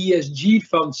that the ESG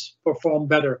funds perform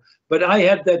better, but I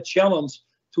had that challenge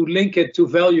to link it to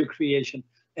value creation.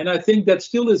 And I think that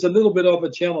still is a little bit of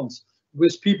a challenge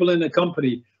with people in a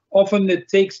company. Often it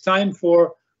takes time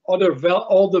for all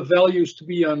the values to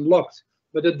be unlocked,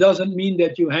 but it doesn't mean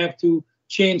that you have to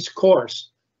change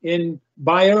course. In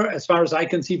Bayer, as far as I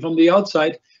can see from the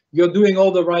outside, you're doing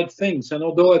all the right things. And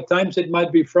although at times it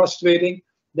might be frustrating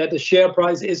that the share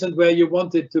price isn't where you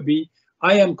want it to be,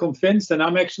 I am convinced, and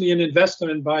I'm actually an investor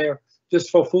in Bayer, just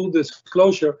for full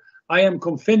disclosure, I am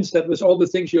convinced that with all the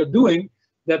things you're doing,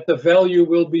 that the value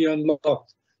will be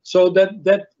unlocked. So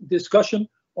that discussion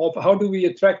of how do we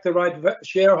attract the right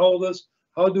shareholders,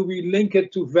 how do we link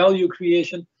it to value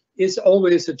creation, is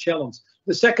always a challenge.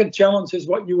 The second challenge is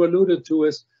what you alluded to,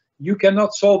 is you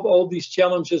cannot solve all these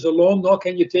challenges alone, nor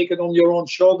can you take it on your own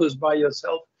shoulders by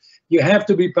yourself. You have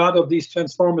to be part of these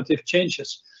transformative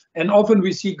changes. And often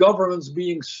we see governments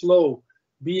being slow,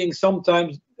 being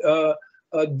sometimes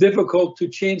difficult to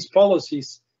change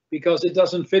policies because it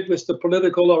doesn't fit with the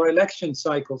political or election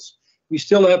cycles. We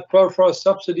still have per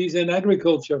subsidies in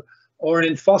agriculture or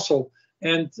in fossil.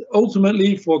 And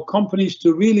ultimately, for companies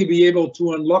to really be able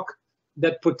to unlock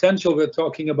that potential we're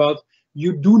talking about,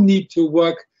 you do need to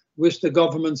work with the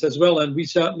governments as well. And we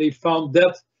certainly found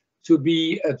that to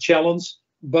be a challenge.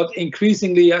 But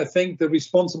increasingly, I think the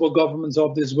responsible governments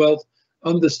of this world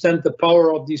understand the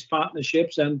power of these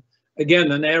partnerships. And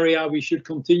again, an area we should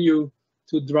continue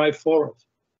to drive forward.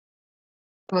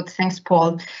 Good, thanks,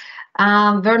 Paul.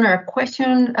 Werner, a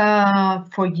question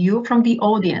for you from the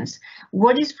audience.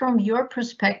 What is, from your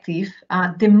perspective,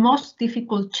 the most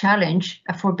difficult challenge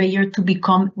for Bayer to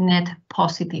become net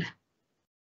positive?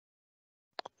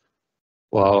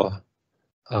 Well,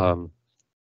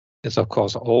 it's of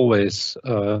course always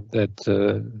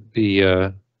that we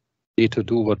need to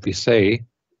do what we say,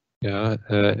 Yeah,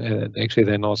 and actually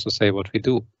then also say what we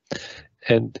do.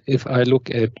 And if I look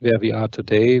at where we are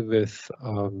today with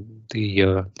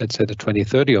let's say the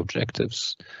 2030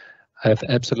 objectives, I have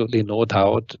absolutely no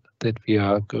doubt that we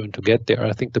are going to get there.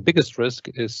 I think the biggest risk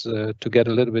is to get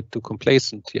a little bit too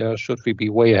complacent. Yeah, should we be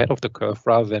way ahead of the curve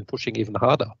rather than pushing even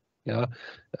harder? Yeah,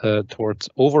 towards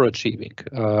overachieving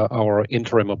our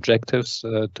interim objectives,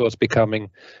 towards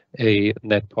becoming a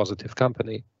net positive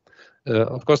company.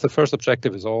 Of course, the first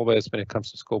objective is always, when it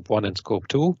comes to Scope 1 and Scope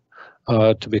 2,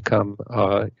 to become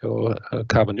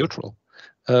carbon neutral.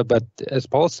 But as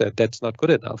Paul said, that's not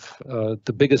good enough.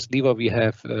 The biggest lever we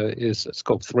have is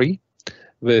Scope 3,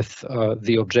 with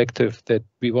the objective that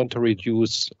we want to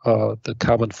reduce the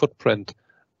carbon footprint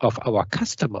of our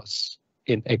customers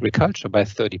in agriculture by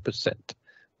 30%.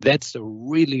 That's a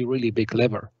really, really big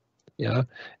lever. Yeah,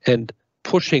 and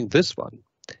pushing this one,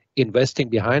 investing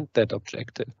behind that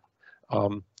objective,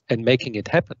 and making it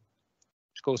happen,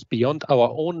 which goes beyond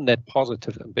our own net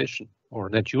positive ambition or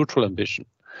net neutral ambition,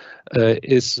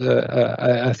 is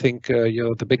I think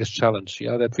the biggest challenge.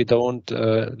 Yeah, that we don't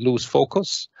lose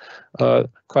focus.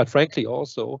 Quite frankly,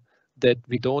 also that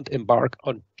we don't embark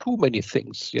on too many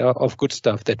things. Yeah, of good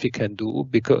stuff that we can do,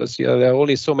 because there are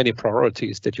only so many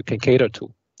priorities that you can cater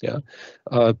to. Yeah,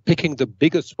 picking the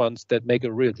biggest ones that make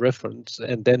a real difference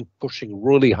and then pushing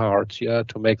really hard, yeah,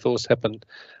 to make those happen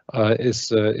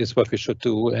is what we should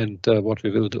do and what we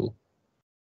will do.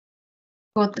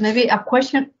 Good. Maybe a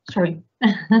question. Sorry,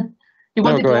 you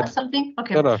wanted to ask something?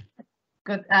 Okay. No.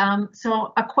 Good.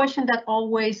 So a question that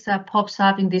always pops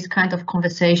up in this kind of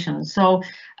conversation. So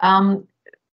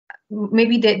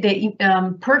maybe the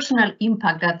personal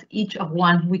impact that each of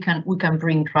one we can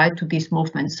bring, right, to this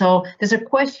movement. So there's a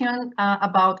question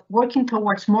about working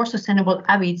towards more sustainable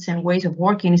habits and ways of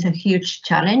working is a huge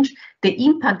challenge. The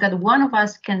impact that one of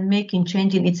us can make in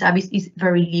changing its habits is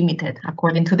very limited,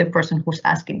 according to the person who's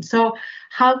asking. So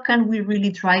how can we really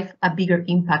drive a bigger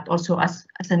impact also as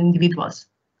an individuals?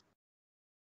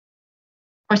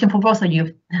 Question for both of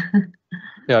you.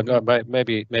 Yeah, no,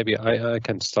 maybe I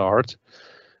can start.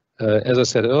 As I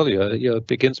said earlier, it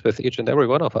begins with each and every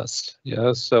one of us.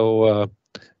 Yeah, so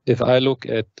if I look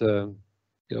at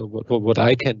what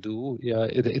I can do, yeah,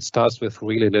 it starts with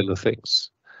really little things.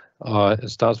 It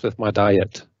starts with my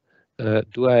diet.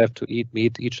 Do I have to eat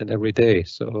meat each and every day?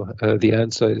 So the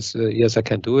answer is yes, I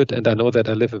can do it, and I know that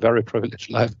I live a very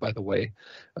privileged life, by the way.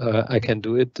 I can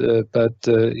do it, but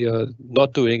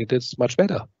not doing it is much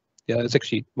better. Yeah, it's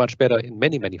actually much better in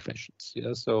many fashions.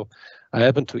 Yeah, so I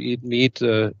happen to eat meat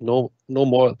no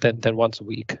more than once a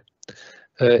week.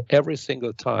 Every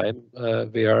single time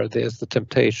where there's the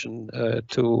temptation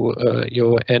to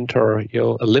enter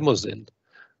a limousine,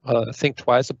 think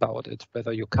twice about it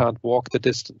whether you can't walk the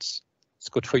distance. It's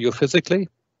good for you physically.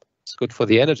 It's good for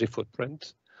the energy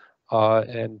footprint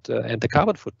and the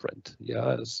carbon footprint.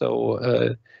 Yeah,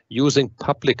 so using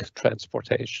public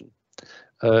transportation.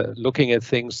 Looking at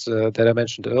things that I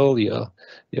mentioned earlier,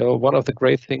 one of the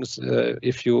great things,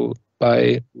 if you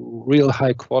buy real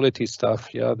high quality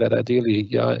stuff, that ideally,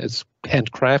 is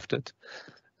handcrafted,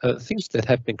 things that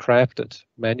have been crafted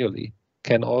manually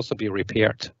can also be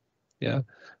repaired. Yeah,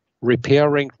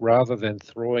 repairing rather than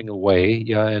throwing away.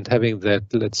 Yeah, and having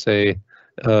that, let's say,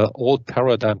 old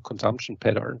paradigm consumption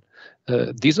pattern.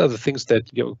 These are the things that,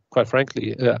 quite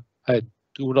frankly, I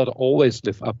do not always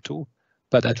live up to.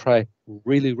 But I try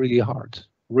really hard.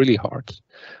 This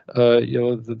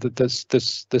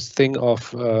thing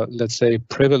of let's say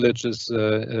privileges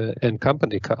and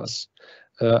company cars.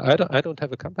 I don't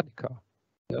have a company car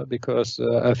because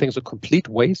I think it's a complete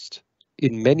waste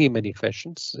in many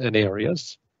fashions and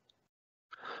areas.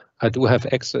 I do have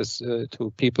access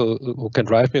to people who can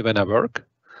drive me when I work,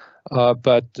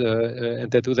 but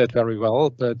and they do that very well.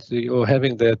 But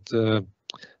having that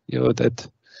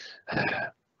that.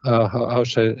 How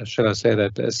shall I say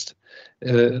that best?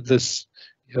 This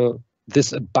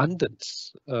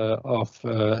abundance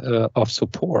of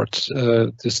support,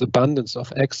 this abundance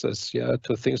of access,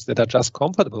 to things that are just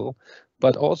comfortable,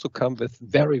 but also come with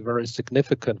very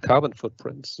significant carbon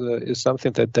footprints, is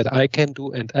something that I can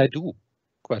do, and I do,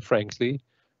 quite frankly,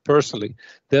 personally.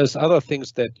 There's other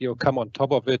things that come on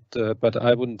top of it, but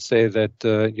I wouldn't say that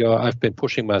I've been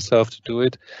pushing myself to do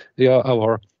it.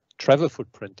 Our travel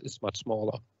footprint is much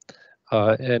smaller.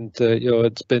 And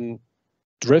it's been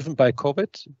driven by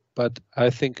COVID, but I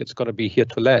think it's going to be here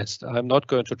to last. I'm not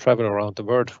going to travel around the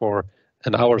world for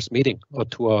an hour's meeting or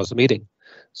 2 hours meeting.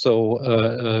 So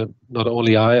not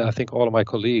only I think all of my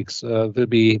colleagues will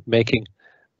be making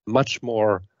much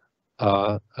more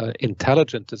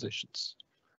intelligent decisions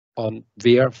on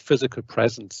their physical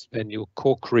presence when you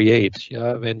co-create,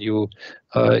 when you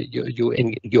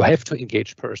have to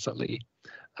engage personally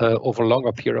over a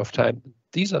longer period of time.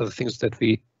 These are the things that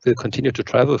we will continue to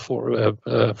travel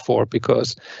for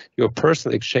because your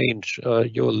personal exchange,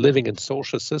 you're living in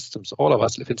social systems. All of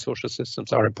us live in social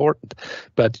systems, are important,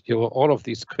 but all of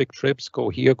these quick trips, go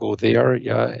here, go there,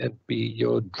 and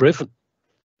you're driven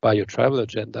by your travel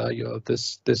agenda.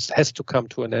 This has to come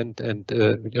to an end, and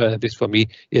this for me,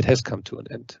 it has come to an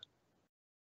end.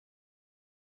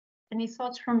 Any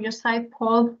thoughts from your side,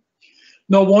 Paul?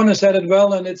 No, Werner said it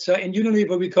well, and it's in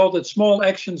Unilever we call it small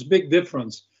actions, big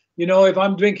difference. You know, if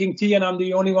I'm drinking tea and I'm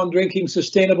the only one drinking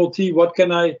sustainable tea, what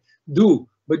can I do?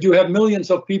 But you have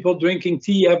millions of people drinking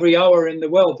tea every hour in the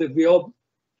world. If we all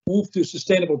move to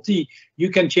sustainable tea, you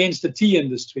can change the tea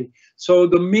industry. So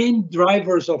the main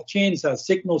drivers of change are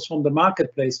signals from the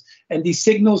marketplace, and these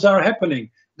signals are happening.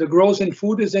 The growth in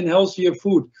food is in healthier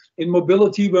food. In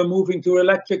mobility, we're moving to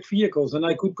electric vehicles, and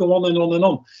I could go on and on and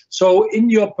on. So in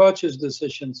your purchase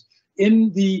decisions,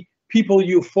 in the people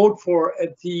you vote for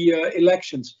at the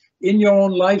elections, in your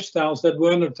own lifestyles that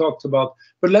Werner talked about.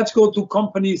 But let's go to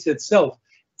companies itself.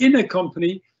 In a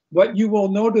company, what you will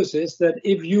notice is that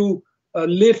if you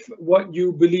live what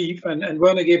you believe, and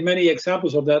Werner gave many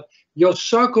examples of that, your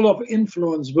circle of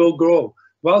influence will grow.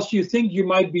 Whilst you think you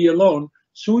might be alone,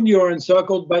 soon you're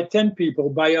encircled by 10 people,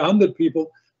 by 100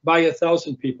 people, by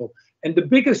 1,000 people. And the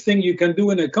biggest thing you can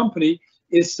do in a company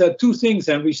is two things,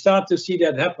 and we start to see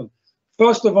that happen.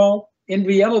 First of all, in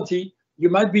reality, you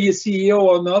might be a CEO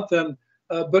or not, and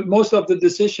but most of the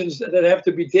decisions that have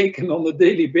to be taken on a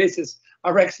daily basis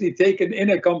are actually taken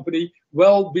in a company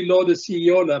well below the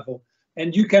CEO level.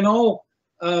 And you can all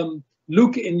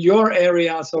look in your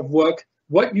areas of work,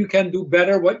 what you can do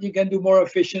better, what you can do more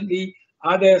efficiently.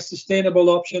 Are there sustainable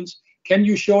options? Can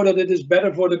you show that it is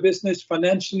better for the business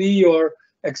financially or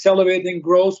accelerating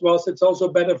growth whilst it's also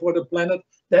better for the planet?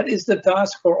 That is the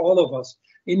task for all of us.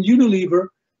 In Unilever,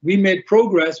 we made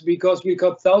progress because we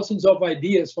got thousands of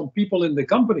ideas from people in the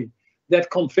company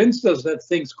that convinced us that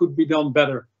things could be done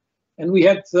better. And we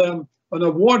had an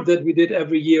award that we did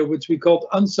every year, which we called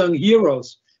Unsung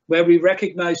Heroes, where we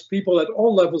recognize people at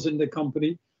all levels in the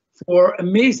company for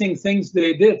amazing things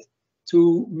they did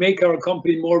to make our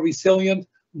company more resilient,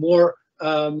 more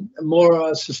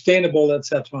sustainable,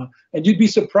 etc. And you'd be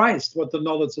surprised what the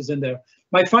knowledge is in there.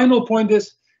 My final point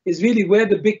is really where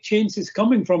the big change is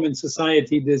coming from in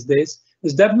society these days.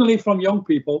 It's definitely from young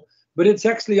people, but it's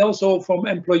actually also from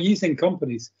employees in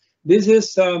companies. This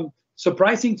is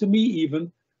surprising to me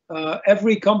even.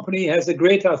 Every company has a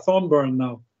Greta Thunberg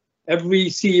now. Every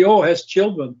CEO has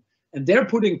children, and they're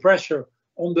putting pressure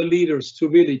on the leaders to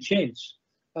really change.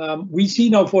 We see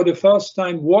now for the first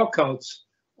time walkouts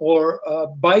or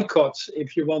boycotts,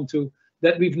 if you want to,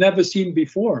 that we've never seen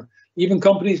before. Even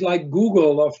companies like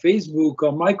Google or Facebook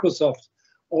or Microsoft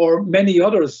or many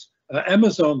others,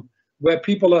 Amazon, where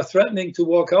people are threatening to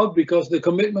walk out because the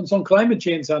commitments on climate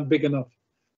change aren't big enough.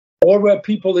 Or where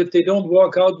people, if they don't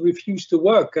walk out, refuse to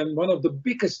work. And one of the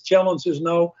biggest challenges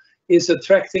now is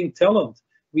attracting talent.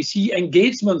 We see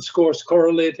engagement scores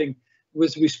correlating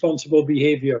with responsible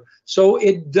behavior. So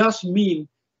it does mean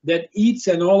that each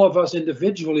and all of us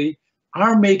individually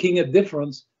are making a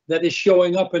difference that is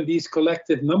showing up in these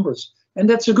collective numbers. And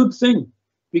that's a good thing,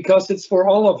 because it's for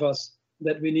all of us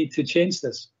that we need to change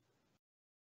this.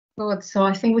 Good. So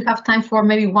I think we have time for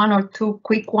maybe one or two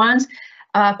quick ones.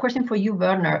 Question for you,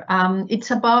 Werner.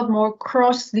 It's about more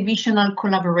cross-divisional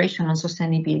collaboration on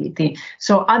sustainability.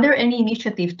 So are there any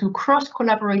initiatives to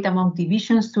cross-collaborate among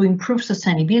divisions to improve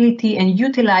sustainability and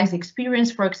utilize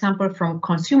experience, for example, from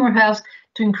consumer health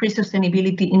to increase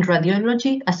sustainability in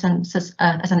radiology as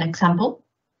an example?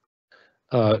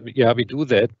 Yeah, we do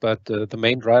that, but the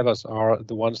main drivers are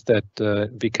the ones that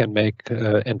we can make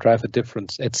and drive a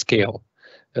difference at scale.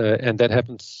 And that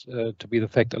happens to be the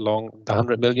fact along the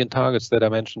 100 million targets that I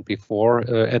mentioned before.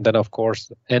 And then, of course,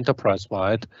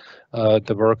 enterprise-wide,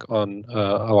 the work on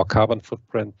our carbon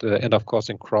footprint and, of course,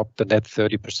 in crop, the net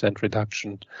 30%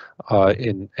 reduction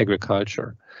in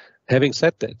agriculture. Having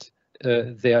said that,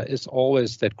 there is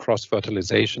always that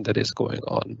cross-fertilization that is going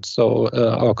on. So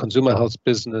our consumer health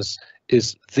business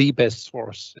is the best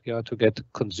source to get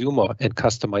consumer and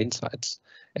customer insights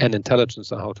and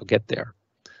intelligence on how to get there.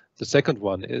 The second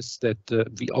one is that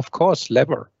we, of course,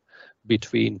 lever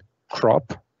between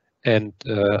crop and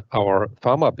our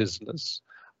pharma business,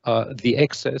 the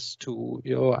access to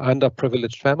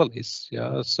underprivileged families.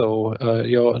 Yeah, so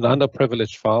an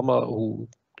underprivileged farmer who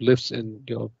lives in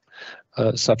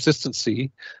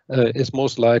subsistency is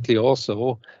most likely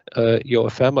also your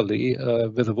family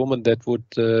with a woman that would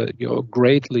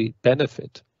greatly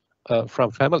benefit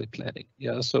from family planning.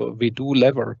 Yeah, so we do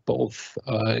lever both.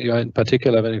 In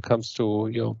particular when it comes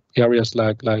to areas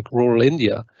like rural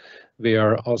India,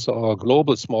 where also our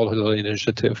global smallholder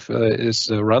initiative is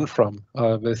run from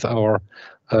with our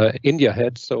India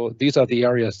head. So these are the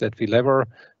areas that we lever.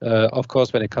 Of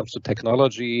course, when it comes to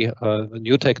technology,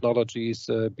 new technologies,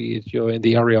 be it in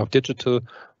the area of digital,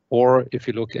 or if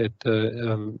you look at,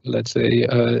 let's say,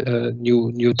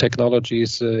 new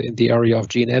technologies in the area of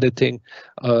gene editing,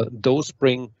 those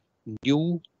bring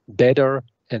new, better,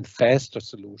 and faster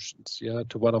solutions,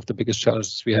 to one of the biggest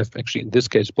challenges we have actually in this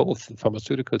case, both in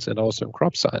pharmaceuticals and also in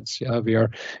crop science. We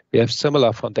have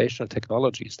similar foundational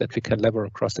technologies that we can lever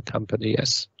across the company.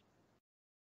 Yes.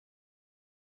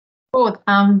 Good.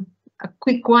 A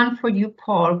quick one for you,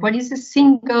 Paul. What is the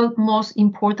single most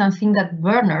important thing that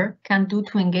Werner can do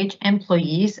to engage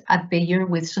employees at Bayer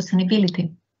with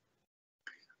sustainability?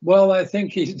 Well, I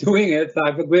think he's doing it. I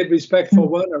have a great respect for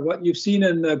Werner. What you've seen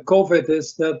in COVID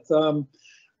is that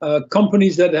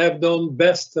companies that have done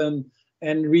best and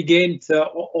regained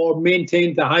or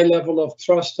maintained a high level of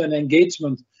trust and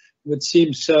engagement, which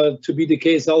seems to be the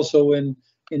case also in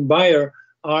Bayer,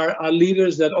 are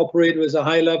leaders that operate with a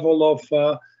high level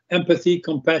of empathy,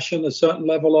 compassion, a certain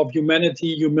level of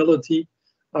humanity, humility,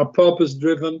 are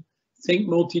purpose-driven, think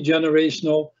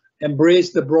multi-generational,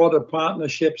 embrace the broader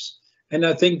partnerships. And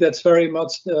I think that's very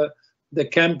much the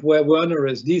camp where Werner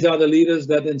is. These are the leaders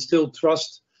that instill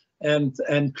trust and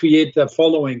create their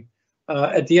following.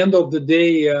 At the end of the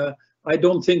day, I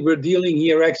don't think we're dealing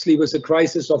here actually with a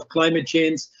crisis of climate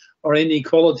change or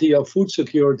inequality of food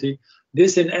security.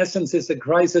 This in essence is a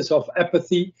crisis of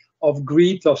apathy, of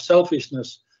greed, of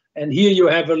selfishness. And here you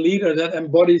have a leader that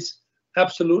embodies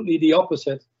absolutely the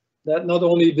opposite, that not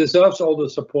only deserves all the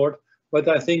support, but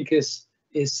I think is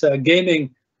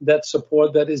gaining that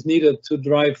support that is needed to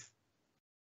drive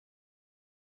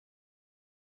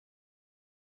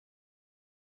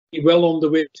well on the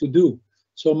way to do.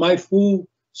 So my full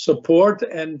support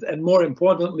and more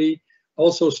importantly,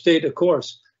 also stay the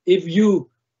course. If you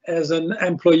as an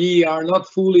employee are not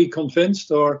fully convinced,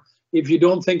 or if you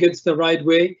don't think it's the right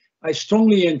way, I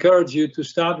strongly encourage you to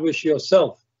start with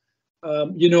yourself.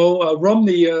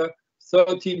 Romney, a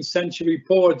 13th century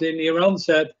poet in Iran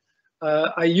said,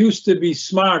 I used to be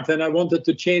smart and I wanted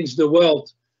to change the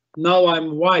world. Now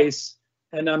I'm wise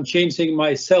and I'm changing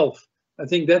myself. I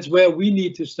think that's where we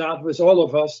need to start with all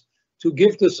of us, to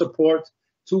give the support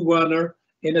to Werner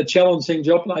in a challenging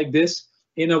job like this,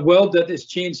 in a world that is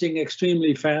changing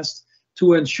extremely fast,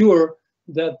 to ensure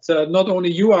that not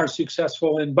only you are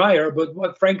successful in Bayer, but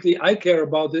what frankly I care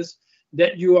about is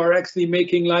that you are actually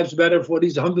making lives better for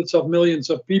these hundreds of millions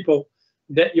of people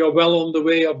that you're well on the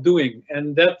way of doing.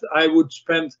 And that I would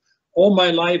spend all my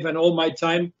life and all my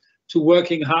time to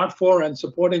working hard for and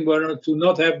supporting Werner to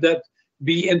not have that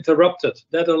be interrupted.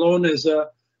 That alone is an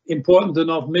important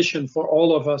enough mission for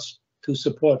all of us to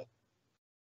support.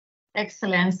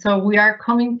 Excellent. So we are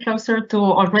coming closer to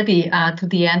already to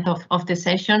the end of the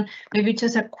session. Maybe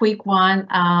just a quick one.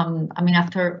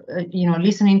 After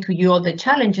listening to you, all the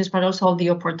challenges, but also all the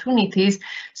opportunities.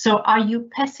 So are you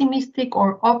pessimistic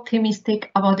or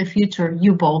optimistic about the future?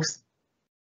 You both.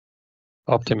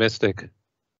 Optimistic.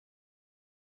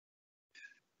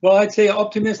 Well, I'd say an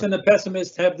optimist and a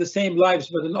pessimist have the same lives,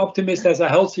 but an optimist has a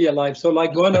healthier life. So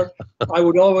like Werner, I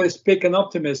would always pick an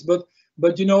optimist. But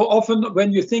often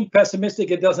when you think pessimistic,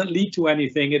 it doesn't lead to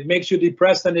anything. It makes you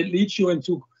depressed and it leads you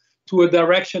into a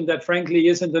direction that frankly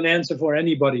isn't an answer for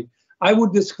anybody. I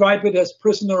would describe it as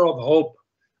prisoner of hope.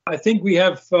 I think we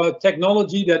have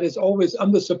technology that is always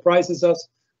surprises us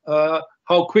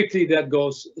how quickly that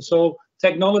goes. So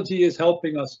technology is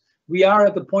helping us. We are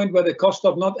at the point where the cost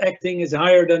of not acting is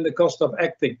higher than the cost of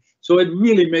acting. So it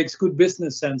really makes good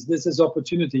business sense. This is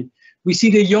opportunity. We see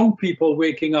the young people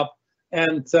waking up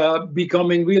and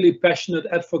becoming really passionate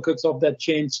advocates of that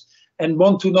change and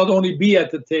want to not only be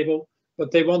at the table,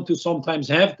 but they want to sometimes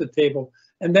have the table.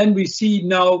 And then we see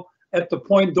now at the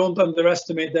point, don't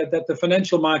underestimate that the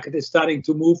financial market is starting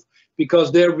to move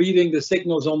because they're reading the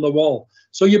signals on the wall.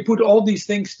 So you put all these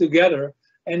things together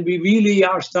and we really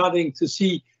are starting to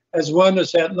see, as Werner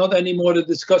said, not anymore the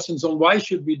discussions on why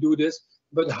should we do this,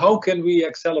 but how can we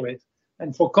accelerate?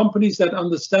 And for companies that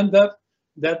understand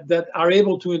that are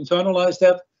able to internalize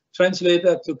that, translate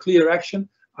that to clear action,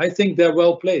 I think they're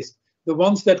well placed. The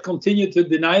ones that continue to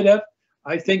deny that,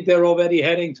 I think they're already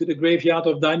heading to the graveyard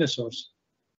of dinosaurs.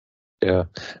 Yeah,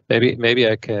 maybe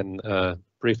I can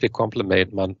briefly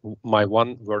complement my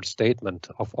one-word statement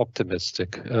of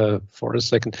optimistic for a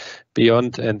second,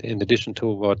 beyond and in addition to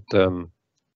what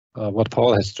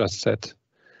Paul has just said.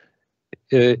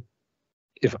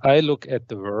 If I look at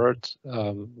the word,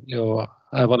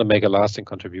 I want to make a lasting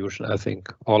contribution. I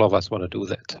think all of us want to do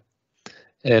that.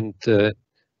 And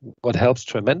what helps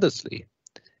tremendously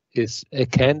is a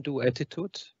can-do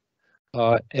attitude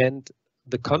and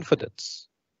the confidence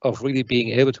of really being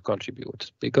able to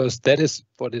contribute, because that is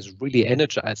what is really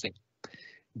energizing.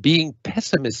 Being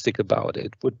pessimistic about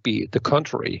it would be the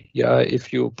contrary. Yeah,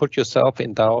 if you put yourself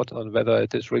in doubt on whether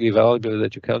it is really valuable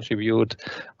that you contribute,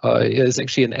 it's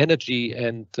actually an energy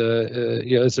and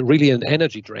it's really an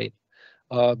energy drain.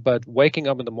 But waking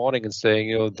up in the morning and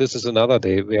saying, this is another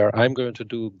day where I'm going to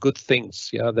do good things,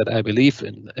 that I believe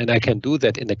in, and I can do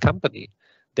that in a company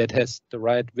that has the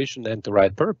right vision and the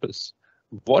right purpose.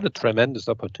 What a tremendous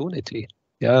opportunity,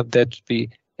 that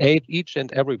each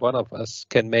and every one of us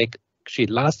can make actually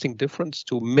lasting difference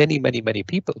to many, many, many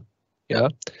people,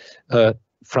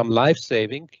 from life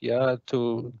saving,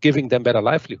 to giving them better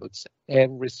livelihoods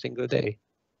every single day,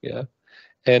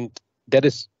 and that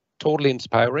is totally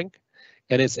inspiring,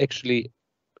 and it's actually,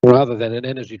 rather than an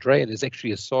energy drain, it's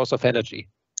actually a source of energy.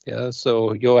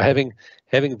 So you're having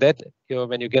that,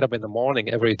 when you get up in the morning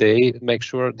every day, make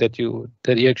sure that you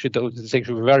actually do. It's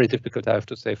actually very difficult, I have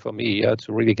to say, for me,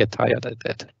 to really get tired at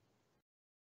that.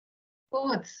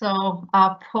 Good. So,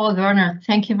 Paul, Werner,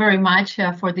 thank you very much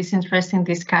for this interesting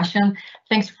discussion.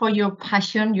 Thanks for your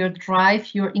passion, your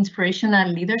drive, your inspirational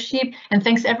leadership, and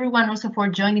thanks everyone also for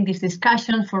joining this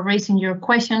discussion, for raising your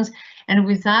questions. And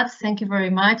with that, thank you very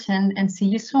much, and see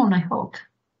you soon, I hope.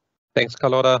 Thanks,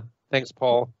 Carlotta. Thanks,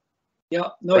 Paul. Yeah,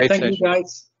 no, great thank session. You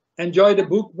guys. Enjoy the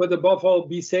book, but above all,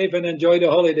 be safe and enjoy the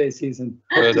holiday season.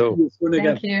 Thank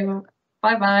you.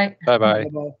 Bye-bye. Bye-bye.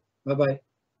 Bye-bye. Bye-bye.